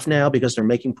pay off now because they're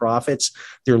making profits.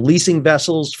 They're leasing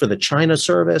vessels for the China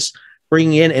service,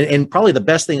 bringing in, and probably the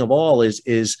best thing of all is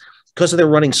because they're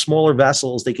running smaller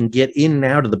vessels, they can get in and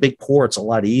out of the big ports a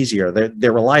lot easier.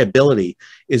 Their reliability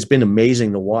has been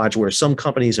amazing to watch, where some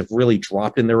companies have really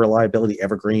dropped in their reliability,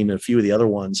 Evergreen and a few of the other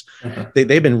ones.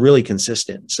 They've been really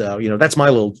consistent. So, that's my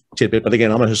little tidbit. But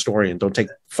again, I'm a historian. Don't take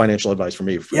financial advice from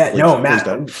me. Matt,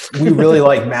 we really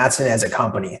like Matson as a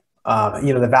company.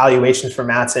 The valuations for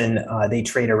Matson, they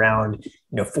trade around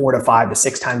 4 to 5 to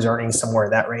 6 times earnings, somewhere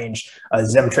in that range.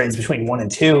 Zim trades between 1 and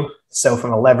 2. So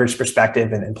from a leverage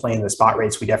perspective and playing the spot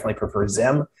rates, we definitely prefer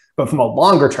Zim. But from a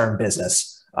longer term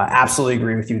business, absolutely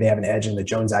agree with you. They have an edge in the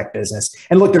Jones Act business.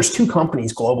 And look, there's 2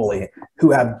 companies globally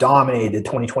who have dominated the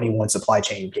 2021 supply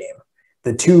chain game.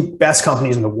 The 2 best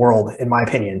companies in the world, in my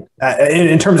opinion,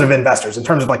 in terms of investors, in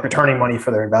terms of like returning money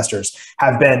for their investors,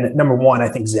 have been number 1, I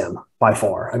think, Zim by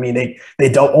far. I mean,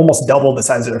 they almost doubled the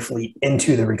size of their fleet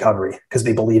into the recovery because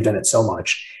they believed in it so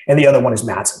much. And the other one is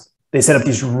Matson. They set up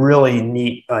these really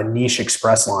neat niche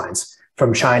express lines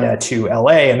from China to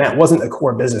LA, and that wasn't a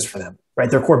core business for them,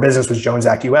 right? Their core business was Jones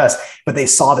Act US, but they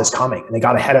saw this coming and they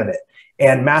got ahead of it.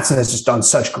 And Matson has just done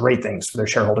such great things for their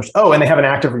shareholders. Oh, and they have an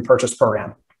active repurchase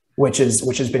program, which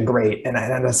has been great. And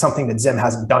that's something that Zim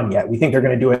hasn't done yet. We think they're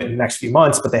going to do it in the next few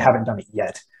months, but they haven't done it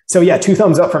yet. So yeah, 2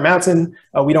 thumbs up for Matson.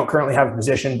 We don't currently have a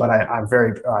position, but I'm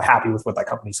very happy with what that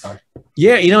company's done.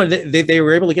 Yeah, they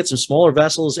were able to get some smaller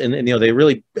vessels, and they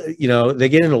really, they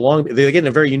get in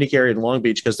a very unique area in Long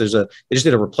Beach because they just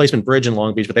did a replacement bridge in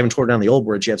Long Beach, but they haven't torn down the old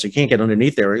bridge yet, so you can't get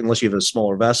underneath there unless you have a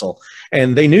smaller vessel.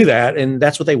 And they knew that, and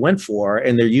that's what they went for.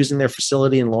 And they're using their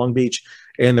facility in Long Beach,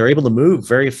 and they're able to move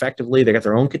very effectively. They got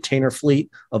their own container fleet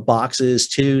of boxes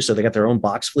too, so they got their own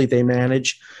box fleet they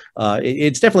manage.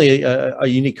 It's definitely a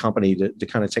unique company to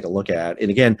kind of take a look at. And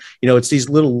again, it's these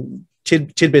little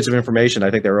tidbits of information. I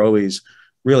think they're always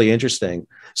really interesting.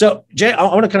 So Jay, I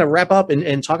want to kind of wrap up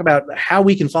and talk about how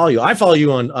we can follow you. I follow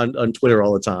you on Twitter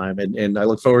all the time, and I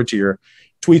look forward to your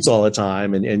tweets all the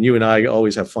time, and you and I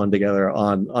always have fun together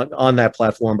on that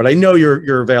platform. But I know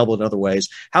you're available in other ways.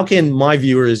 How can my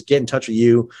viewers get in touch with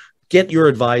you, get your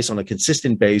advice on a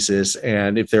consistent basis,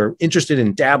 and if they're interested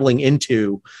in dabbling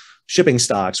into shipping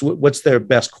stocks, what's their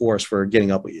best course for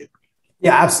getting up with you?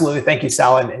 Yeah, absolutely. Thank you,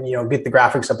 Sal. And get the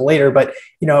graphics up later. But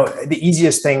the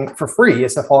easiest thing for free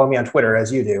is to follow me on Twitter,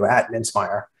 as you do, at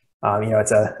Mintzmyer.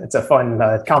 It's a fun,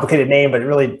 complicated name, but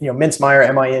really, Mintzmyer,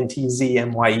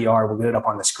 Mintzmyer, we'll get it up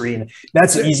on the screen.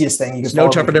 That's the easiest thing. You can no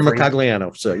Trepidum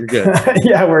Mercagliano, so you're good.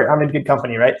 Yeah, I'm in good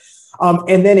company, right?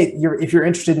 And then if you're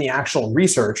interested in the actual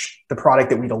research, the product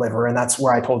that we deliver, and that's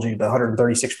where I told you the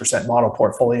 136% model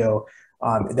portfolio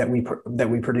that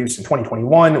we produced in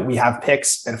 2021. We have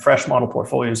picks and fresh model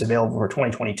portfolios available for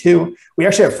 2022. We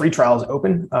actually have free trials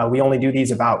open. We only do these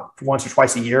about once or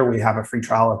twice a year. We have a free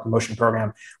trial and promotion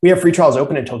program. We have free trials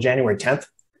open until January 10th.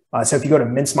 So if you go to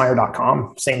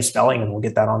mintzmyer.com, same spelling, and we'll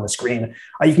get that on the screen.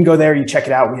 You can go there, you check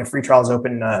it out. We have free trials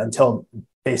open until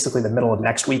basically the middle of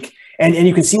next week. And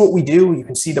you can see what we do. You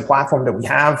can see the platform that we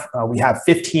have. We have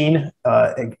 15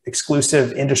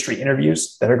 exclusive industry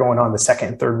interviews that are going on the 2nd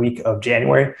and 3rd week of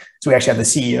January. So we actually have the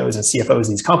CEOs and CFOs of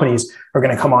these companies who are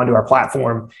going to come onto our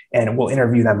platform, and we'll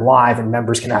interview them live, and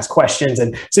members can ask questions.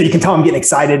 And so you can tell I'm getting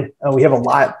excited. We have a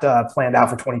lot planned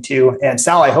out for 22. And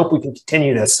Sal, I hope we can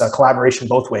continue this collaboration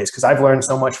both ways, because I've learned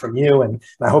so much from you, and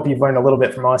I hope you've learned a little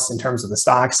bit from us in terms of the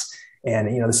stocks. And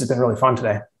this has been really fun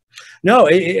today. No,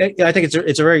 I think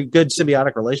it's a very good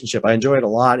symbiotic relationship. I enjoy it a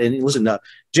lot. And listen,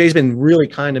 Jay's been really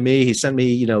kind to me. He sent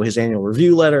me, his annual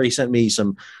review letter. He sent me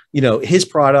some, his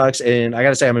products. And I got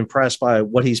to say, I'm impressed by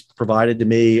what he's provided to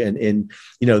me. And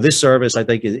this service, I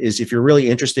think, is if you're really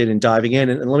interested in diving in,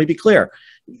 and let me be clear,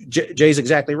 Jay's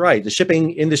exactly right. The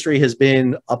shipping industry has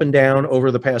been up and down over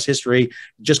the past history.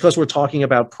 Just because we're talking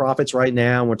about profits right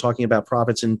now, and we're talking about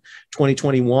profits in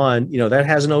 2021, that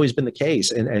hasn't always been the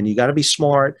case. And you got to be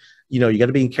smart. You got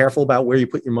to be careful about where you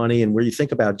put your money and where you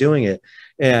think about doing it.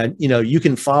 And, you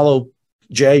can follow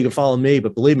Jay, you can follow me,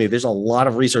 but believe me, there's a lot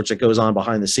of research that goes on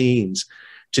behind the scenes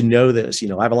to know this.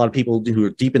 I have a lot of people who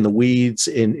are deep in the weeds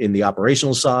in the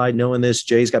operational side, knowing this.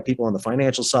 Jay's got people on the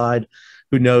financial side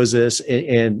who knows this.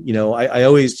 And you know, I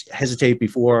always hesitate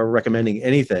before recommending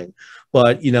anything.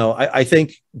 But, you know, I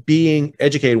think being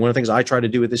educated, one of the things I try to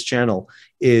do with this channel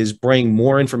is bring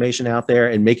more information out there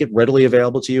and make it readily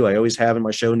available to you. I always have in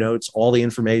my show notes all the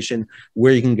information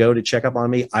where you can go to check up on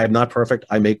me. I am not perfect.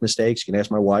 I make mistakes. You can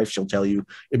ask my wife. She'll tell you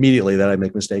immediately that I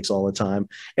make mistakes all the time.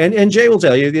 And Jay will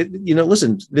tell you, you know,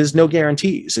 listen, there's no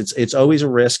guarantees. It's always a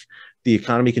risk. The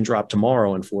economy can drop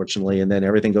tomorrow, unfortunately, and then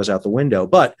everything goes out the window.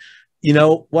 But you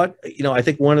know what? You know, I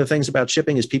think one of the things about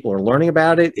shipping is people are learning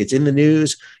about it. It's in the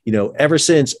news. You know, ever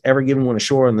since Ever Given One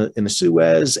Ashore in the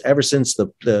Suez, ever since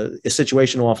the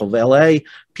situation off of LA,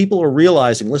 people are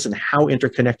realizing, listen, how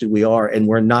interconnected we are, and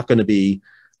we're not going to be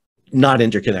not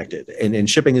interconnected. And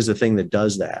shipping is the thing that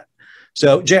does that.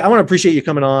 So, Jay, I want to appreciate you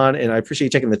coming on, and I appreciate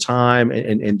you taking the time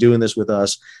and doing this with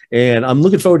us. And I'm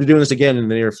looking forward to doing this again in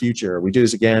the near future. We do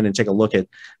this again and take a look at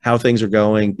how things are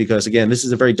going, because, again, this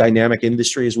is a very dynamic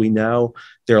industry, as we know.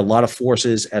 There are a lot of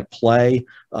forces at play.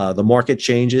 The market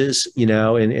changes, you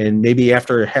know, and maybe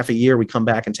after half a year, we come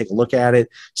back and take a look at it,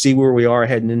 see where we are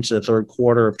heading into the third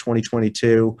quarter of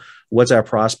 2022. What's our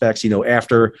prospects, you know,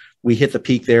 after we hit the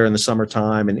peak there in the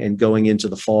summertime and going into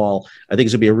the fall. I think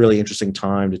it's gonna be a really interesting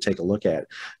time to take a look at.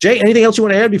 Jay, anything else you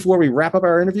want to add before we wrap up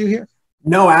our interview here?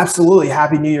 No, absolutely.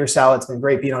 Happy New Year, Sal. It's been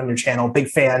great being on your channel. Big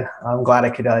fan. I'm glad I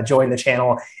could join the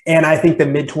channel. And I think the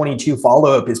mid-22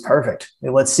 follow-up is perfect.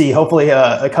 Let's see. Hopefully we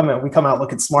come out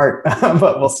looking smart,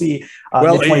 but we'll see.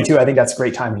 Mid-22, I think that's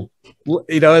great timing.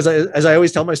 You know, as I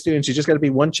always tell my students, you just got to be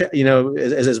one, you know,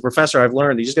 as a professor, I've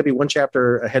learned you just got to be one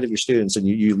chapter ahead of your students, and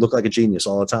you look like a genius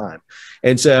all the time.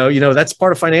 And so, you know, that's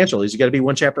part of financial is you got to be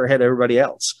one chapter ahead of everybody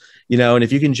else, you know, and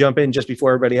if you can jump in just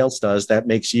before everybody else does, that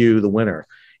makes you the winner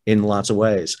in lots of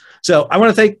ways. So I want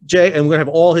to thank Jay, and we're going to have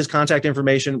all his contact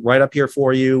information right up here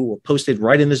for you. We'll post it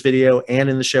right in this video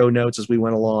and in the show notes as we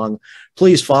went along.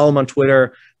 Please follow him on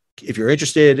Twitter. If you're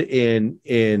interested in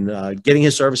getting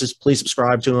his services, please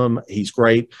subscribe to him. He's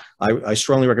great. I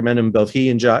strongly recommend him. Both he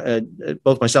and John,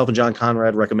 both myself and John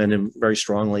Conrad recommend him very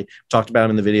strongly. Talked about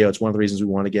him in the video. It's one of the reasons we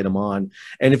want to get him on.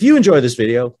 And if you enjoy this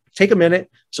video, take a minute,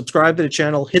 subscribe to the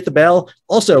channel, hit the bell.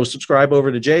 Also subscribe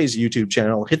over to Jay's YouTube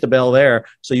channel, hit the bell there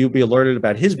so you'll be alerted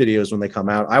about his videos when they come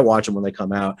out. I watch them when they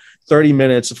come out. 30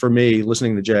 minutes for me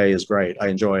listening to Jay is great. I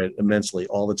enjoy it immensely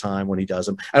all the time when he does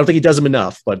them. I don't think he does them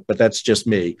enough, but that's just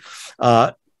me.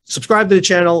 Subscribe to the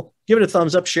channel, give it a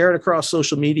thumbs up, share it across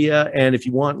social media. And if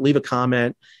you want, leave a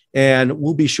comment, and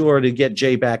we'll be sure to get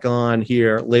Jay back on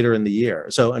here later in the year.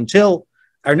 So until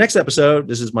our next episode,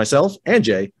 this is myself and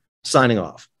Jay signing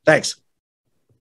off. Thanks.